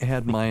when I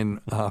had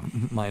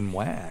mine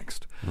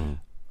waxed,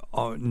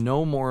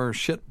 no more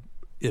shit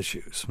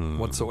issues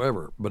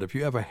whatsoever. But if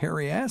you have a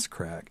hairy ass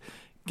crack,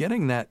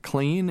 getting that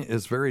clean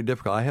is very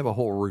difficult. I have a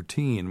whole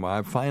routine where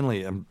I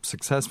finally am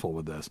successful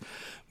with this.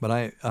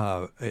 But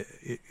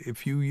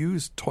if you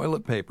use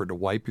toilet paper to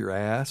wipe your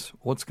ass,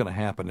 what's going to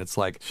happen? It's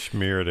like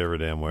smear it every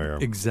damn where.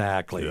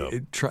 Exactly.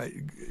 Yep.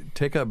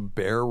 Take a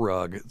bare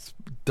rug,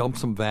 dump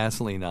some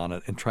Vaseline on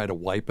it, and try to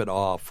wipe it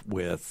off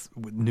with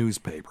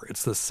newspaper.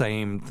 It's the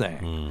same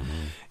thing.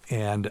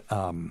 And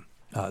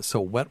so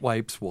wet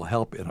wipes will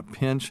help in a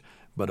pinch.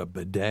 But a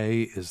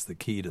bidet is the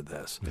key to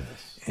this.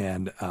 Yes.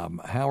 And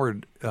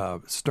Howard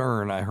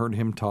Stern, I heard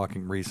him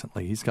talking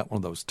recently. He's got one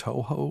of those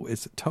Toho.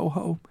 Is it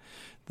Toho?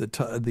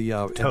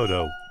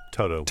 Toto.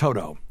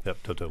 Toto. Yep,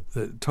 Toto.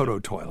 The Toto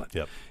toilet.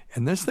 Yep.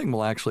 And this thing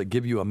will actually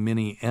give you a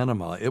mini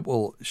enema. It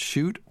will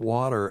shoot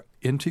water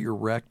into your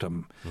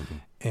rectum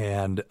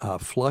and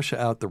flush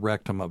out the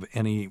rectum of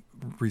any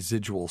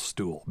residual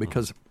stool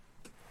because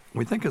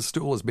we think a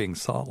stool is being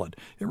solid.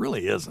 It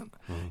really isn't.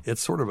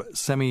 It's sort of a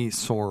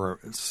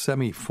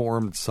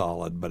semi-formed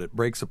solid, but it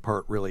breaks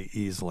apart really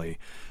easily,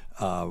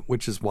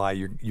 which is why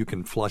you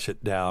can flush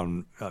it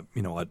down, a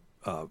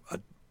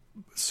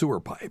sewer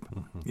pipe,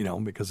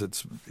 because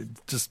it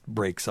just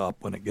breaks up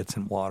when it gets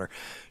in water.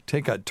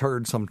 Take a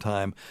turd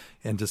sometime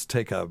and just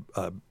take a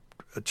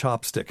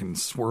chopstick and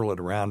swirl it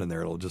around in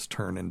there. It'll just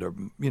turn into,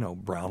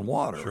 brown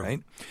water,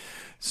 right?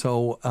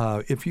 So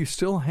if you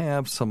still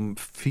have some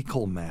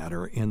fecal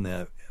matter in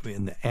the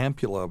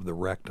ampulla of the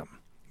rectum,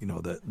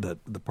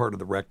 the part of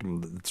the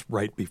rectum that's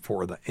right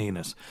before the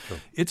anus,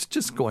 it's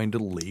just going to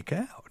leak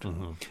out.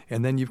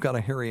 And then you've got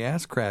a hairy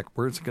ass crack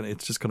where it's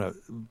just going to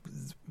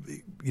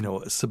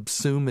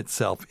subsume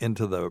itself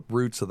into the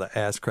roots of the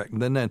ass crack.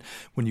 And then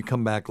when you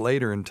come back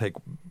later and take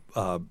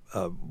a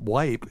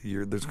wipe,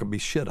 there's going to be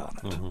shit on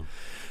it.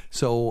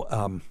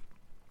 So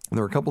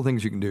there are a couple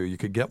things you can do. You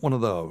could get one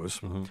of those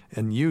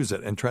and use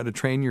it and try to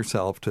train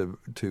yourself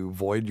to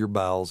void your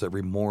bowels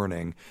every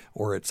morning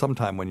or at some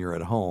time when you're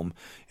at home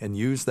and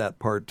use that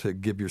part to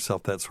give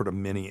yourself that sort of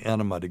mini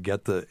enema to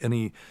get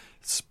any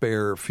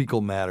spare fecal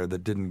matter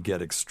that didn't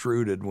get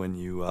extruded when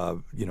you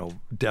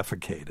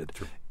defecated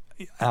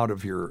out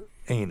of your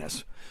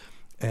anus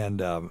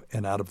and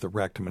out of the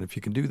rectum. And if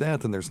you can do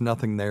that, then there's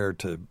nothing there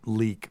to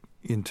leak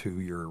into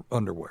your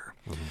underwear.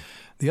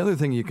 The other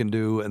thing you can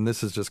do, and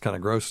this is just kind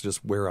of gross,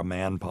 just wear a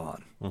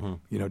man-pon.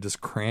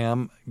 Just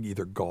cram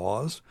either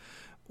gauze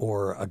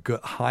or a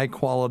good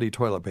high-quality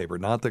toilet paper,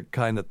 not the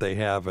kind that they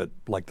have at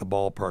like the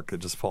ballpark that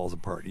just falls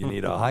apart. You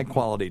need a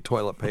high-quality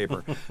toilet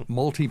paper,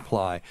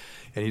 multiply,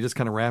 and you just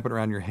kind of wrap it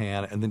around your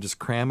hand and then just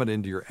cram it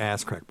into your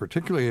ass crack.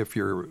 Particularly if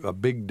you're a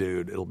big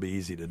dude, it'll be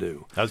easy to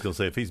do. I was going to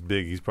say, if he's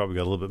big, he's probably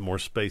got a little bit more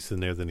space in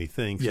there than he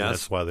thinks. Yes. And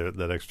that's why they're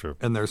that extra.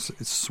 And there's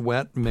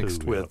sweat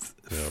mixed with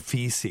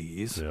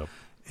feces. Yep.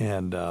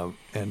 And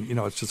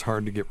it's just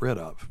hard to get rid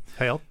of.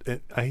 Hey,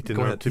 I hate to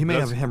interrupt. He may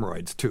have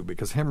hemorrhoids too,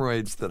 because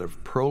hemorrhoids that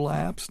have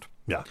prolapsed.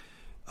 Yeah.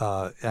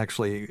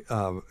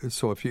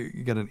 So if you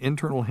get an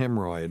internal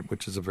hemorrhoid,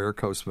 which is a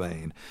varicose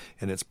vein,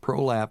 and it's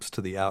prolapsed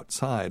to the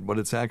outside, what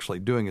it's actually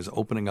doing is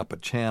opening up a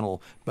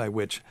channel by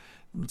which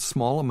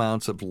small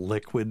amounts of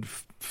liquid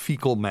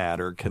fecal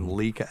matter can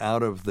leak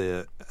out of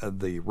the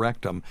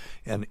rectum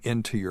and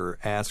into your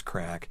ass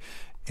crack.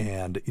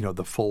 And,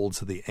 the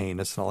folds of the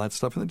anus and all that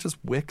stuff, and it just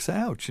wicks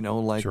out,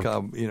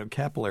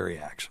 capillary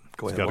action.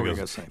 Go ahead. What were you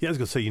going to say? Yeah, I was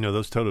going to say,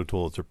 those Toto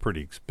toilets are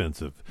pretty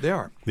expensive. They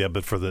are. Yeah,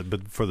 but for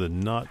the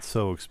not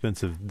so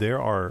expensive,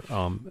 there are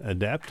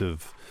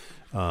adaptive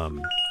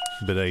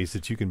bidets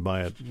that you can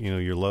buy at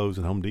your Lowe's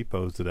and Home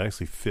Depots that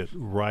actually fit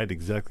right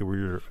exactly where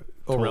your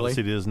toilet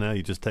seat is now.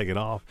 You just take it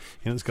off,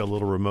 and it's got a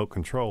little remote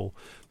control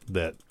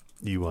that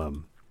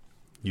you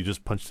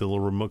just punch the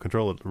little remote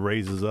control. It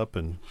raises up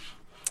and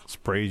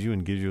sprays you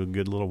and gives you a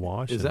good little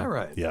wash. Is that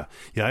right? Yeah.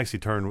 I actually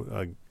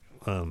turned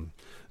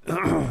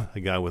a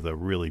guy with a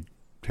really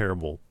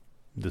terrible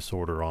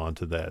disorder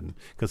onto that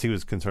because he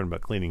was concerned about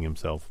cleaning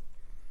himself.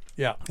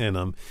 Yeah.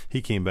 And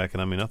he came back,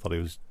 and I thought he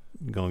was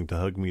going to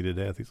hug me to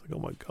death. He's like, "Oh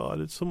my God,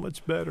 it's so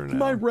much better now.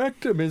 My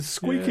rectum is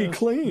squeaky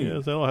clean.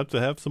 Yes, I don't have to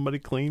have somebody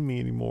clean me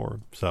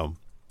anymore." So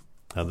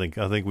I think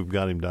we've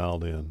got him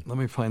dialed in. Let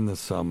me find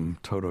this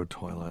Toto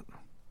toilet.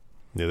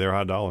 Yeah, they're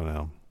 $1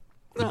 now.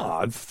 No,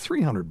 it's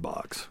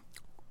 $300.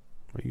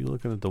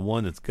 looking at the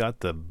one that's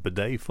got the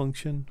bidet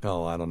function.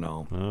 Oh, I don't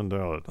know. I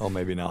doubt it. Oh,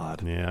 maybe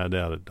not. Yeah, I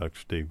doubt it, Dr.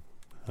 Steve.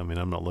 I mean,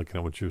 I'm not looking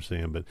at what you're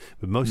seeing, but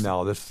most.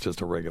 No, this is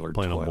just a regular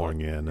plain old toilet. boring.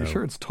 Yeah, no. You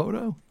sure it's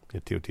Toto?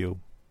 Yeah, Tio.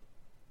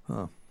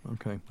 Oh,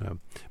 okay.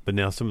 But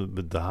now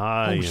the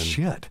high. Oh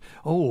shit!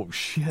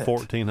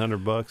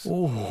 $1,400.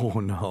 Oh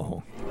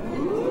no.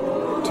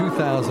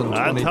 2022.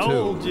 I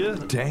told you.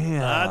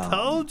 Damn. I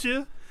told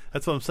you.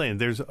 That's what I'm saying.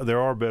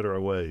 There are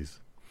better ways.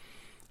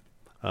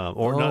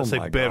 Or not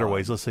say better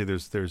ways. Let's say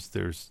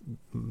there's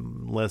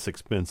less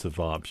expensive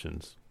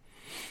options.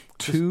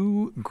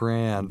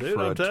 $2,000 Dude,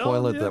 for a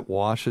toilet that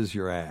washes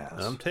your ass.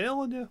 I'm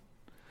telling you.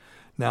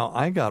 Now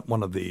I got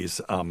one of these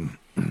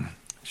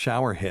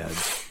shower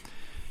heads,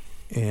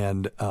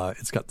 and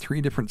it's got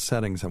 3 different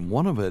settings, and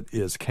one of it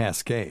is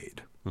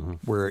Cascade,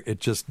 where it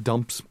just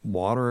dumps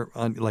water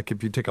on, like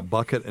if you take a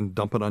bucket and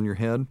dump it on your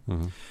head.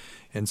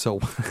 And so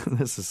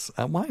this is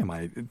why am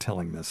I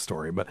telling this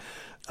story? But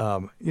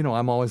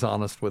I'm always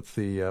honest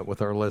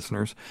with our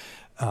listeners.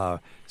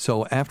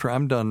 So after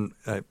I'm done,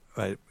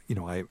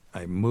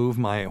 I move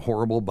my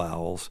horrible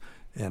bowels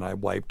and I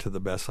wipe to the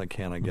best I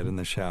can. I get in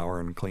the shower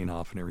and clean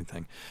off and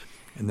everything.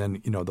 And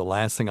then, the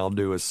last thing I'll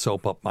do is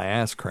soap up my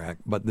ass crack.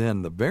 But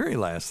then the very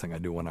last thing I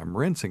do when I'm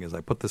rinsing is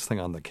I put this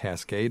thing on the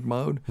Cascade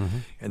mode,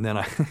 and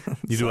then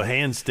you do a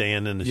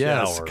handstand in the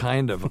shower. Yes,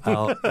 kind of.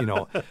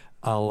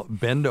 I'll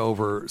bend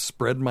over,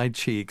 spread my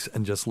cheeks,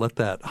 and just let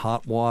that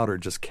hot water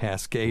just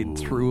cascade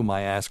through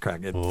my ass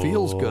crack. It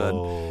feels good,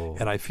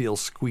 and I feel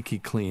squeaky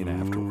clean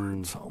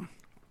afterwards. So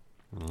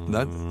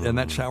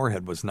that shower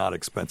head was not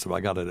expensive. I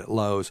got it at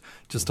Lowe's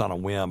just on a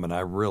whim, and I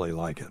really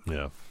like it.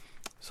 Yeah.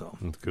 So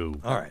that's cool.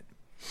 All right.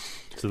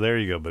 So there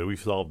you go, buddy. We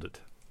solved it.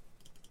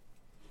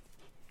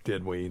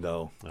 Did we,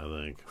 though? I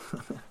think.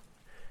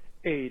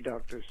 Hey,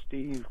 Dr.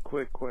 Steve,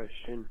 quick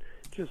question.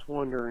 Just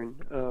wondering,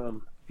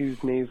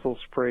 use nasal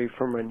spray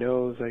for my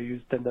nose. I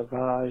use the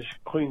Navage.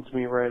 Cleans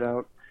me right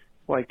out.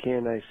 Why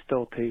can't I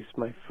still taste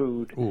my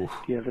food? Oof.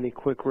 Do you have any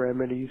quick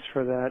remedies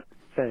for that?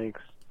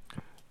 Thanks.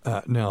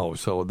 No.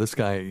 So this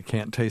guy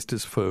can't taste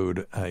his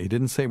food. He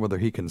didn't say whether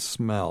he can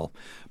smell.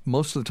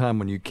 Most of the time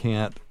when you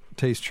can't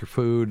taste your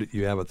food,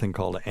 you have a thing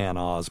called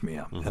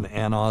anosmia. And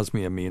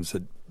anosmia means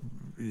that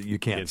you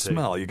can't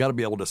smell. You got to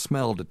be able to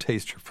smell to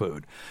taste your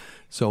food.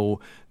 So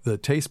the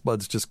taste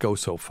buds just go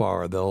so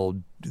far.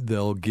 They'll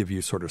give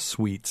you sort of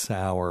sweet,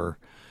 sour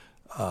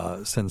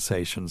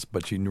sensations,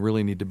 but you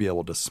really need to be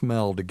able to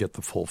smell to get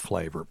the full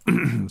flavor.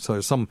 So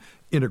there's some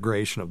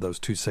integration of those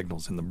two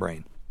signals in the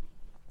brain.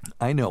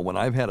 I know when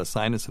I've had a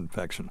sinus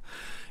infection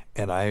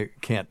and I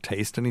can't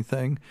taste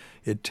anything,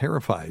 it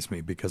terrifies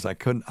me because I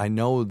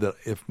know that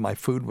if my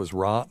food was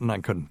rotten, I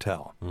couldn't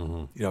tell.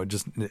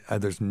 Just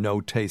there's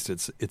no taste.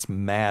 It's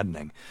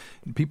maddening.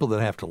 People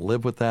that have to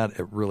live with that,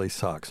 it really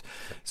sucks.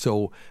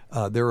 So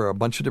there are a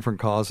bunch of different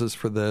causes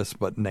for this,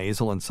 but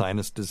nasal and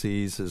sinus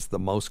disease is the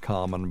most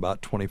common.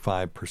 About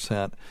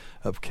 25%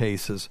 of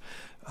cases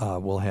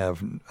will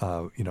have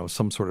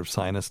some sort of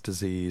sinus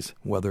disease,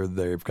 whether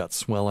they've got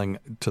swelling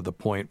to the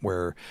point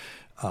where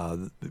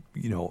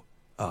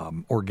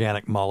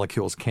organic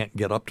molecules can't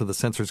get up to the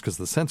sensors because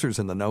the sensors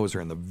in the nose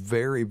are in the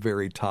very,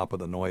 very top of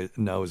the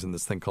nose in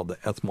this thing called the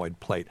ethmoid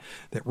plate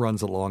that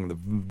runs along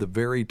the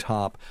very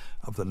top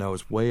of the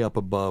nose, way up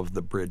above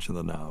the bridge of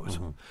the nose.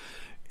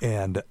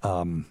 And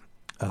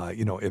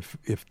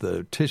if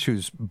the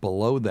tissues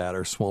below that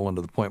are swollen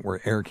to the point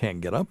where air can't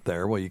get up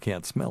there, well, you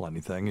can't smell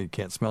anything. You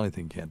can't smell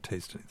anything. You can't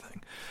taste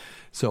anything.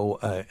 So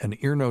an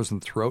ear, nose,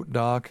 and throat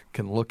doc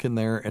can look in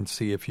there and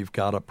see if you've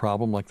got a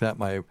problem like that.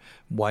 My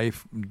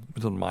wife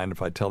doesn't mind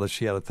if I tell this.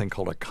 She had a thing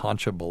called a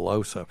concha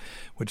bullosa,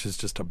 which is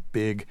just a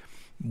big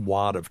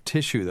wad of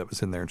tissue that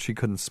was in there, and she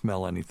couldn't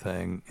smell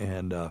anything,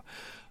 and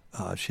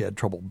she had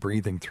trouble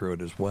breathing through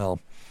it as well.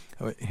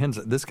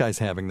 This guy's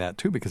having that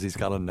too because he's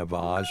got a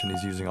Navage and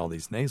he's using all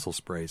these nasal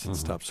sprays and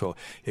stuff. So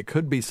it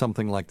could be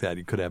something like that.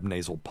 You could have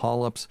nasal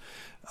polyps.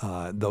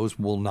 Those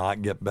will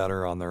not get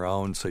better on their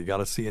own. So you got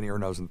to see an ear,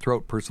 nose, and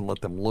throat person. Let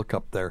them look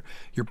up there.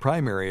 Your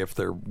primary, if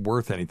they're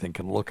worth anything,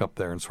 can look up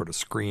there and sort of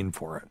screen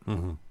for it.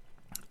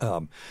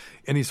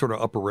 Any sort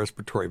of upper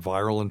respiratory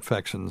viral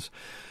infections.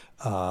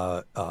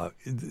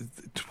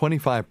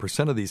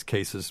 25% of these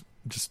cases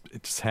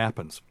it just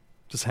happens.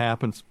 Just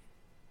happens.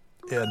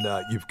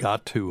 And you've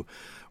got to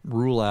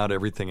rule out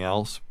everything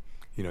else.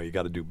 You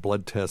got to do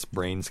blood tests,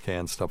 brain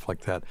scans, stuff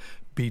like that.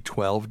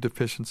 B12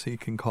 deficiency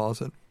can cause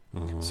it.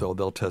 So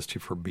they'll test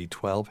you for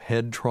B12.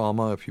 Head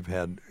trauma if you've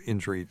had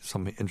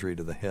some injury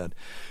to the head.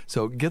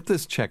 So get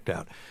this checked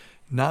out.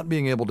 Not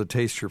being able to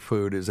taste your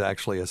food is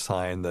actually a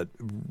sign that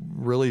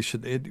really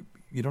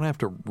you don't have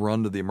to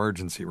run to the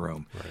emergency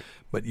room,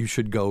 but you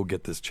should go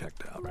get this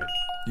checked out.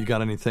 You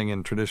got anything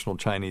in traditional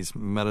Chinese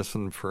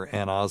medicine for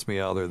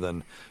anosmia other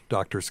than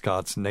Dr.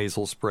 Scott's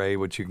nasal spray,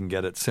 which you can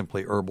get at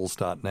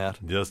simplyherbals.net?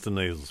 Just a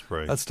nasal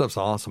spray. That stuff's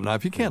awesome. Now,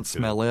 if you can't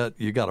smell it,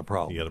 you got a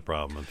problem. You got a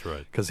problem, that's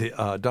right. Because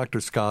Dr.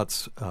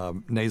 Scott's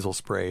nasal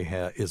spray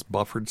is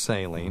buffered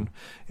saline,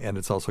 and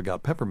it's also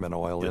got peppermint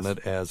oil in it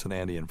as an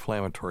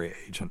anti-inflammatory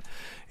agent.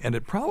 And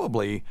it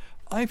probably,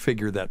 I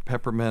figure that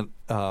peppermint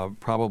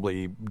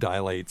probably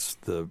dilates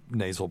the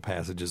nasal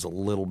passages a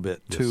little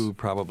bit too.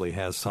 Probably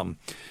has some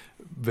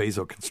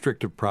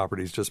vasoconstrictive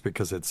properties just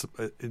because it's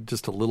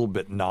just a little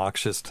bit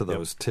noxious to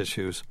those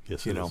tissues.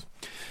 Yes, you know.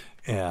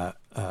 And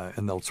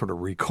they'll sort of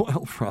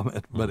recoil from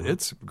it, but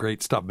it's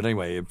great stuff. But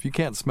anyway, if you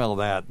can't smell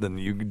that, then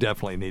you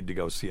definitely need to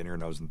go see an ear,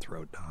 nose, and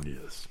throat doc.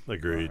 Yes,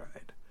 agreed. All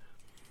right.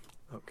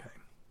 Okay.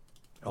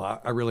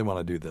 Well, I really want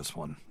to do this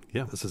one.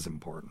 Yeah. This is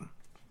important.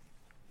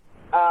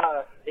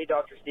 Hey,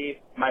 Dr. Steve.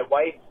 My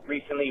wife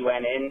recently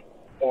went in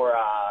for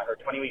her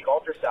 20-week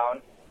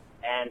ultrasound,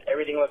 and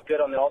everything looked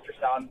good on the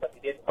ultrasound, but they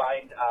did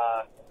find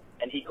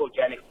an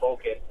echogenic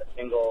focus, a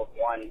single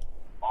one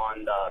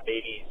on the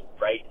baby's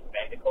right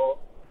ventricle.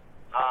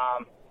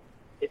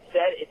 It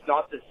said it's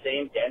not the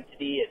same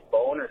density as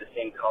bone or the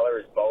same color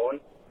as bone.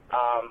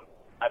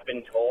 I've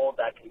been told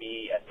that can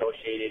be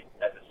associated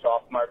as a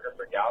soft marker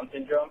for Down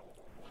syndrome.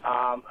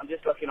 I'm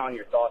just looking on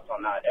your thoughts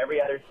on that.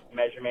 Every other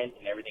measurement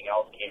and everything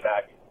else came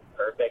back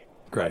perfect.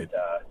 Great.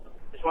 But,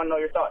 just want to know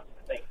your thoughts.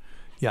 Thanks.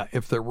 Yeah,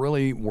 if they're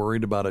really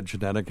worried about a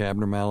genetic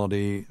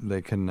abnormality,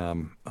 they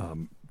can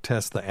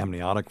test the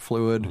amniotic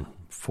fluid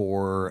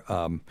for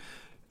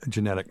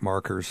genetic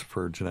markers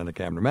for genetic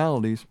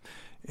abnormalities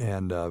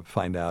and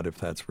find out if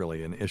that's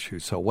really an issue.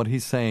 So what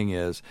he's saying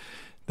is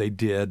they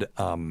did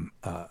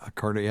a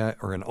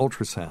cardiac or an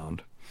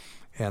ultrasound,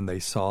 and they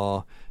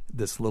saw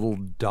this little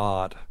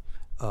dot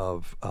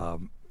of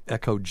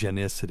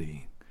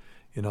echogenicity.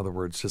 In other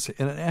words, just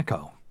in an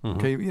echo.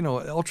 Okay, you know,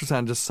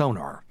 ultrasound just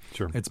sonar.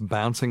 Sure. It's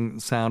bouncing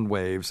sound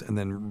waves and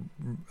then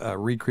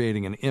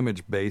recreating an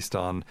image based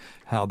on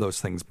how those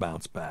things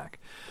bounce back.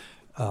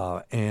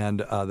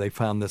 And they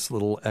found this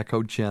little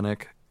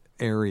echogenic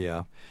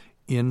area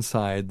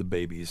inside the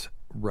baby's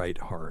right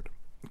heart.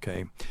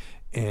 Okay,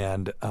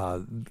 and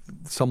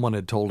someone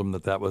had told him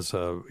that was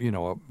a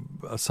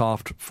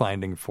soft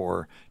finding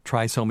for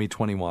trisomy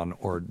 21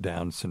 or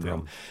Down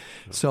syndrome.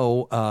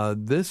 So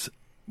this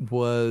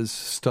was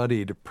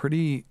studied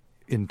pretty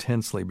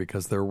intensely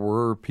because there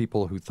were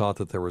people who thought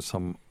that there was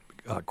some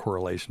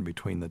correlation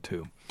between the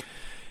two.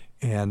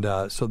 And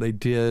so they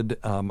did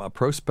a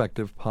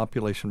prospective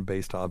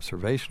population-based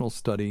observational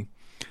study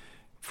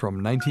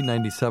from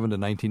 1997 to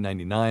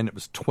 1999. It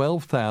was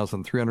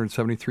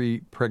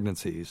 12,373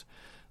 pregnancies.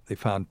 They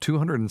found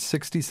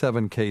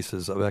 267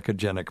 cases of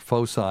echogenic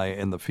foci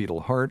in the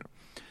fetal heart.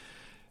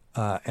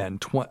 And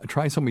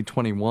trisomy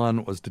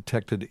 21 was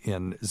detected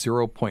in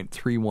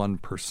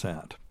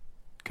 0.31%.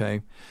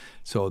 Okay?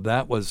 So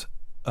that was,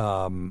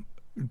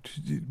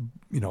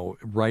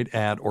 right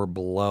at or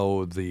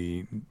below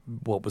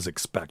what was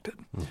expected.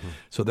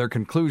 So their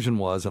conclusion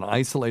was an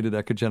isolated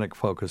echogenic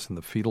focus in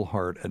the fetal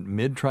heart at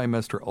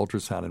mid-trimester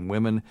ultrasound in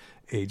women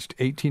aged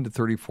 18 to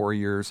 34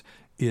 years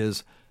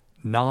is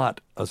not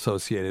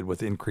associated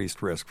with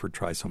increased risk for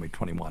trisomy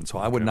 21. So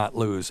I would not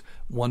lose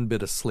one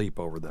bit of sleep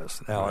over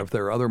this. Now, if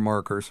there are other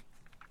markers,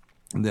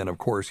 then, of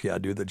course,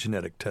 do the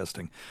genetic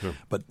testing. Sure.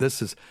 But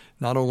this is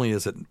not only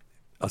is it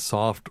a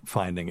soft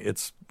finding,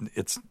 it's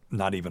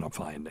not even a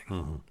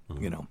finding.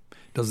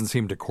 Doesn't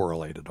seem to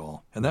correlate at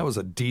all. And that was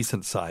a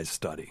decent sized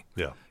study.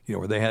 Yeah.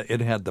 Where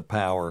it had the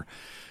power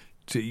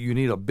to. You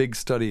need a big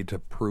study to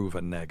prove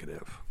a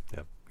negative.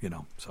 Yep.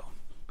 So.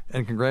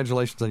 And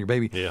congratulations on your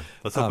baby. Yeah.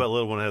 Let's hope that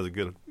little one has a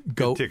good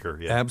ticker.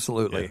 Yeah.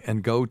 Absolutely. Yeah.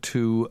 And go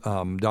to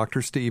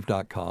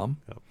drsteve.com.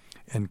 Yep.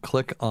 And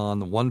click on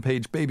the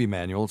one-page baby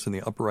manual. It's in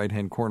the upper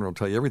right-hand corner. It'll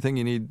tell you everything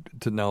you need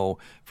to know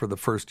for the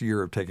first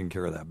year of taking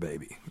care of that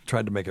baby.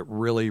 Tried to make it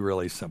really,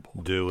 really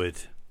simple. Do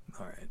it.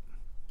 All right.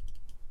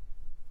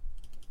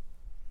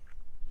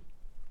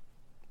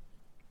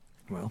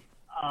 Well.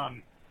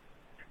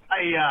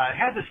 I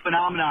had this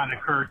phenomenon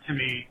occur to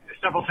me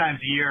several times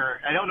a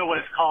year. I don't know what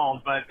it's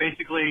called, but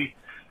basically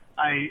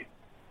I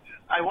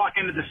walk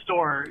into the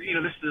store.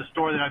 This is a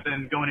store that I've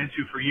been going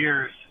into for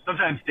years,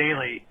 sometimes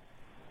daily.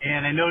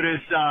 And I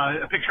notice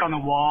a picture on the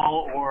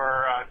wall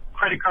or a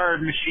credit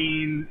card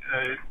machine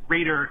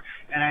reader,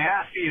 and I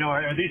ask,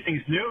 are these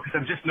things new? Because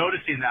I'm just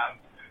noticing them.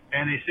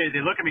 And they say they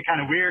look at me kind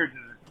of weird,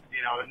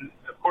 and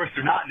of course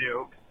they're not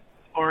new.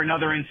 Or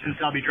another instance,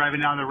 I'll be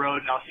driving down the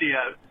road and I'll see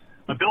a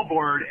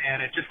billboard,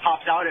 and it just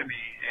pops out at me,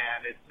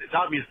 and it's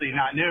obviously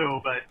not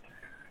new, but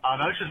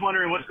I was just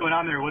wondering what's going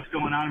on there. What's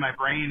going on in my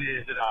brain?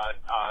 Is it a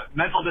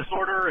mental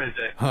disorder? Is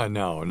it?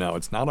 No,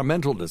 it's not a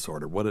mental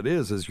disorder. What it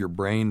is your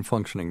brain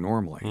functioning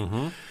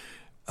normally.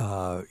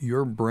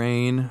 Your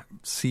brain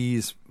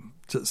sees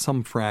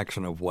some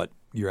fraction of what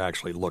you're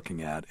actually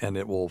looking at, and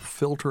it will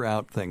filter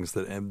out things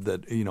that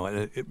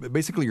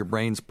basically your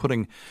brain's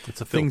putting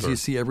things you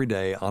see every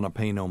day on a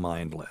pay no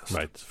mind list.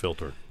 Right, it's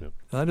filter. Yep.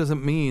 That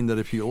doesn't mean that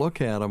if you look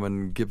at them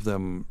and give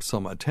them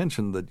some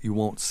attention that you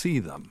won't see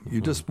them.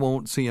 You just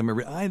won't see them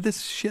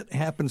this shit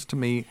happens to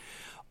me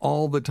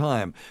all the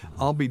time.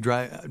 I'll be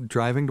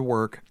driving to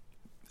work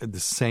the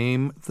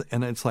same,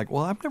 and it's like,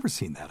 well, I've never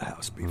seen that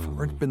house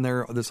before. It's been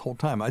there this whole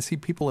time. I see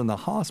people in the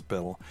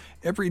hospital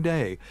every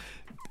day.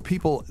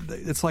 People,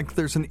 it's like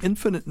there's an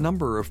infinite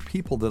number of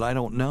people that I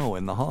don't know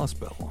in the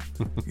hospital,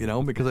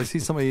 because I see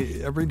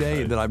somebody every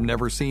day that I've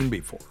never seen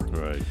before.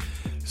 Right.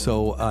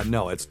 So,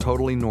 no, it's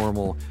totally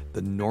normal.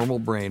 The normal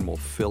brain will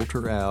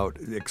filter out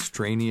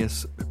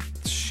extraneous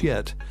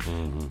shit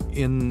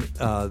in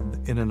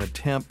an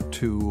attempt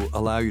to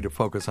allow you to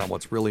focus on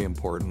what's really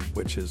important,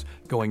 which is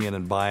going in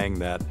and buying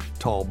that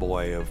tall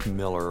boy of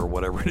Miller or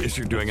whatever it is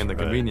you're doing in the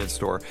convenience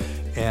store,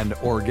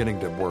 or getting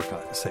to work on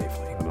it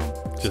safely.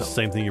 Just the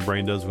same thing your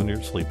brain does when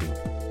you're sleeping.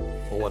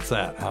 Well, what's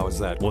that? How is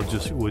that? Well,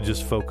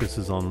 just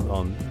focuses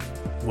on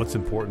what's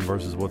important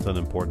versus what's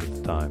unimportant at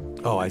the time.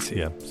 Oh, I see.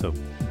 Yeah. So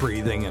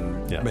breathing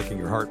and making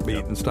your heart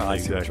beat and stuff.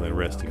 Exactly.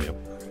 Resting. Yep.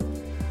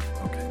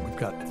 Okay, we've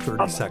got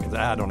 30 seconds.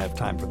 I don't have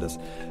time for this.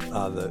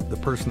 The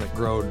person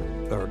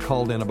that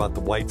called in about the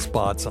white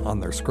spots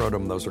on their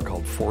scrotum, those are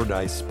called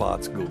Fordyce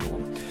spots. Google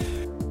them.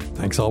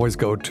 Thanks always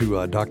go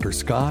to Dr.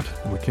 Scott.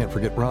 We can't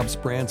forget Rob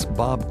Sprance,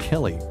 Bob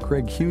Kelly,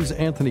 Craig Hughes,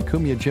 Anthony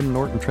Cumia, Jim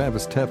Norton,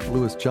 Travis Teff,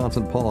 Lewis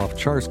Johnson, Paul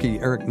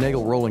Ovcharsky, Eric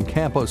Nagel, Roland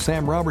Campos,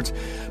 Sam Roberts,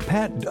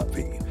 Pat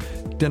Duffy,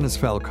 Dennis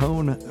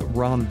Falcone,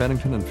 Ron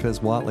Bennington, and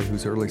Fez Watley,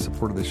 whose early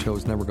support of the show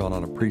has never gone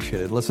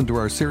unappreciated. Listen to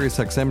our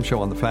SiriusXM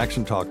show on the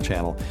Faction Talk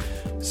channel,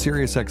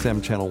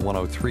 SiriusXM channel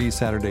 103,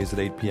 Saturdays at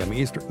 8 p.m.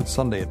 Eastern,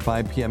 Sunday at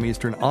 5 p.m.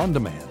 Eastern, on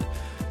demand,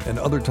 and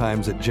other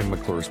times at Jim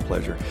McClure's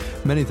pleasure.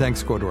 Many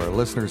thanks go to our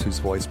listeners whose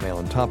voicemail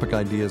and topic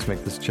ideas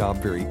make this job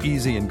very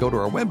easy, and go to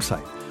our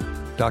website,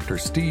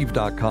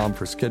 drsteve.com,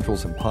 for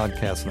schedules and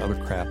podcasts and other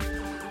crap.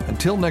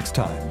 Until next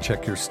time,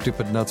 check your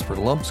stupid nuts for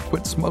lumps,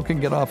 quit smoking,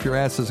 get off your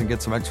asses, and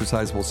get some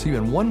exercise. We'll see you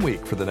in 1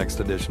 week for the next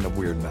edition of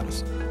Weird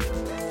Medicine.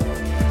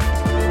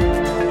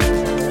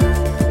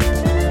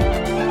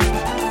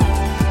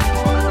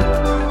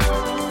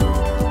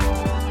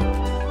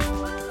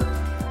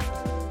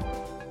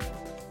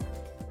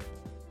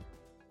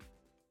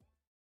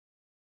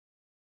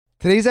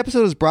 Today's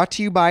episode is brought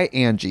to you by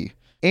Angie.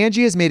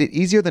 Angie has made it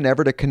easier than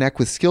ever to connect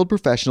with skilled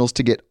professionals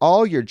to get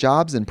all your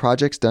jobs and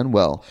projects done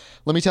well.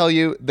 Let me tell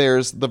you,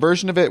 there's the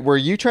version of it where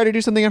you try to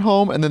do something at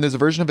home, and then there's a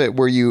version of it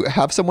where you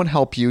have someone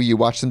help you, you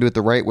watch them do it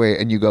the right way,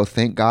 and you go,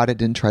 thank God I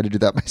didn't try to do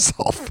that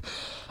myself.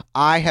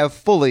 I have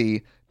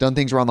fully done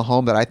things around the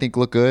home that I think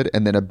look good,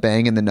 and then a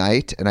bang in the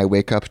night, and I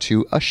wake up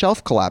to a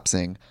shelf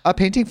collapsing, a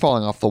painting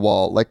falling off the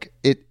wall.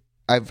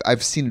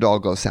 I've seen it all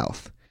go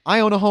south. I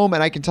own a home,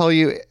 and I can tell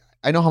you,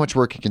 I know how much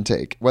work it can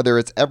take. Whether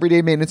it's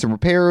everyday maintenance and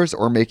repairs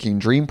or making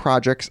dream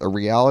projects a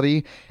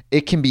reality,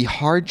 it can be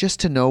hard just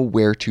to know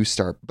where to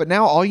start. But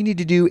now all you need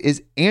to do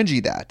is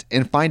Angie that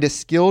and find a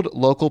skilled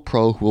local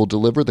pro who will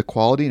deliver the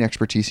quality and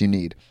expertise you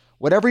need.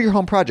 Whatever your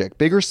home project,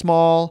 big or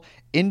small,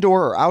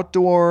 indoor or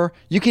outdoor,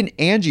 you can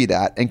Angie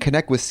that and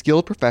connect with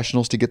skilled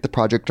professionals to get the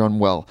project done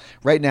well.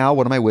 Right now,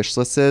 one of my wish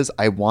lists is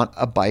I want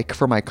a bike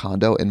for my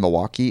condo in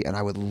Milwaukee, and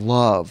I would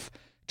love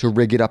to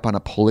rig it up on a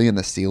pulley in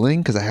the ceiling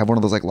because I have one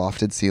of those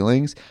lofted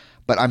ceilings,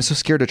 but I'm so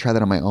scared to try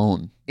that on my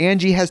own.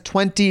 Angie has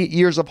 20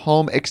 years of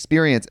home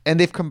experience, and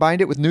they've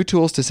combined it with new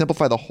tools to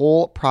simplify the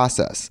whole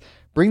process.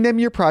 Bring them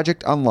your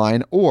project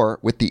online or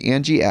with the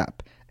Angie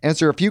app.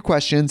 Answer a few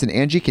questions and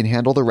Angie can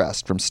handle the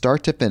rest from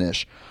start to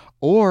finish,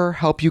 or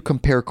help you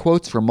compare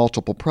quotes from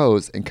multiple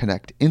pros and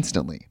connect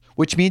instantly,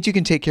 which means you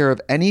can take care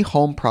of any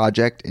home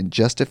project in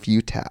just a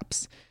few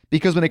taps.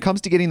 Because when it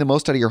comes to getting the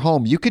most out of your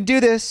home, you can do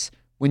this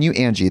when you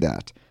Angie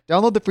that.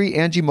 Download the free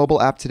Angie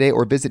mobile app today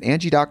or visit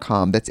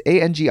Angie.com. That's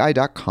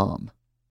ANGI.com.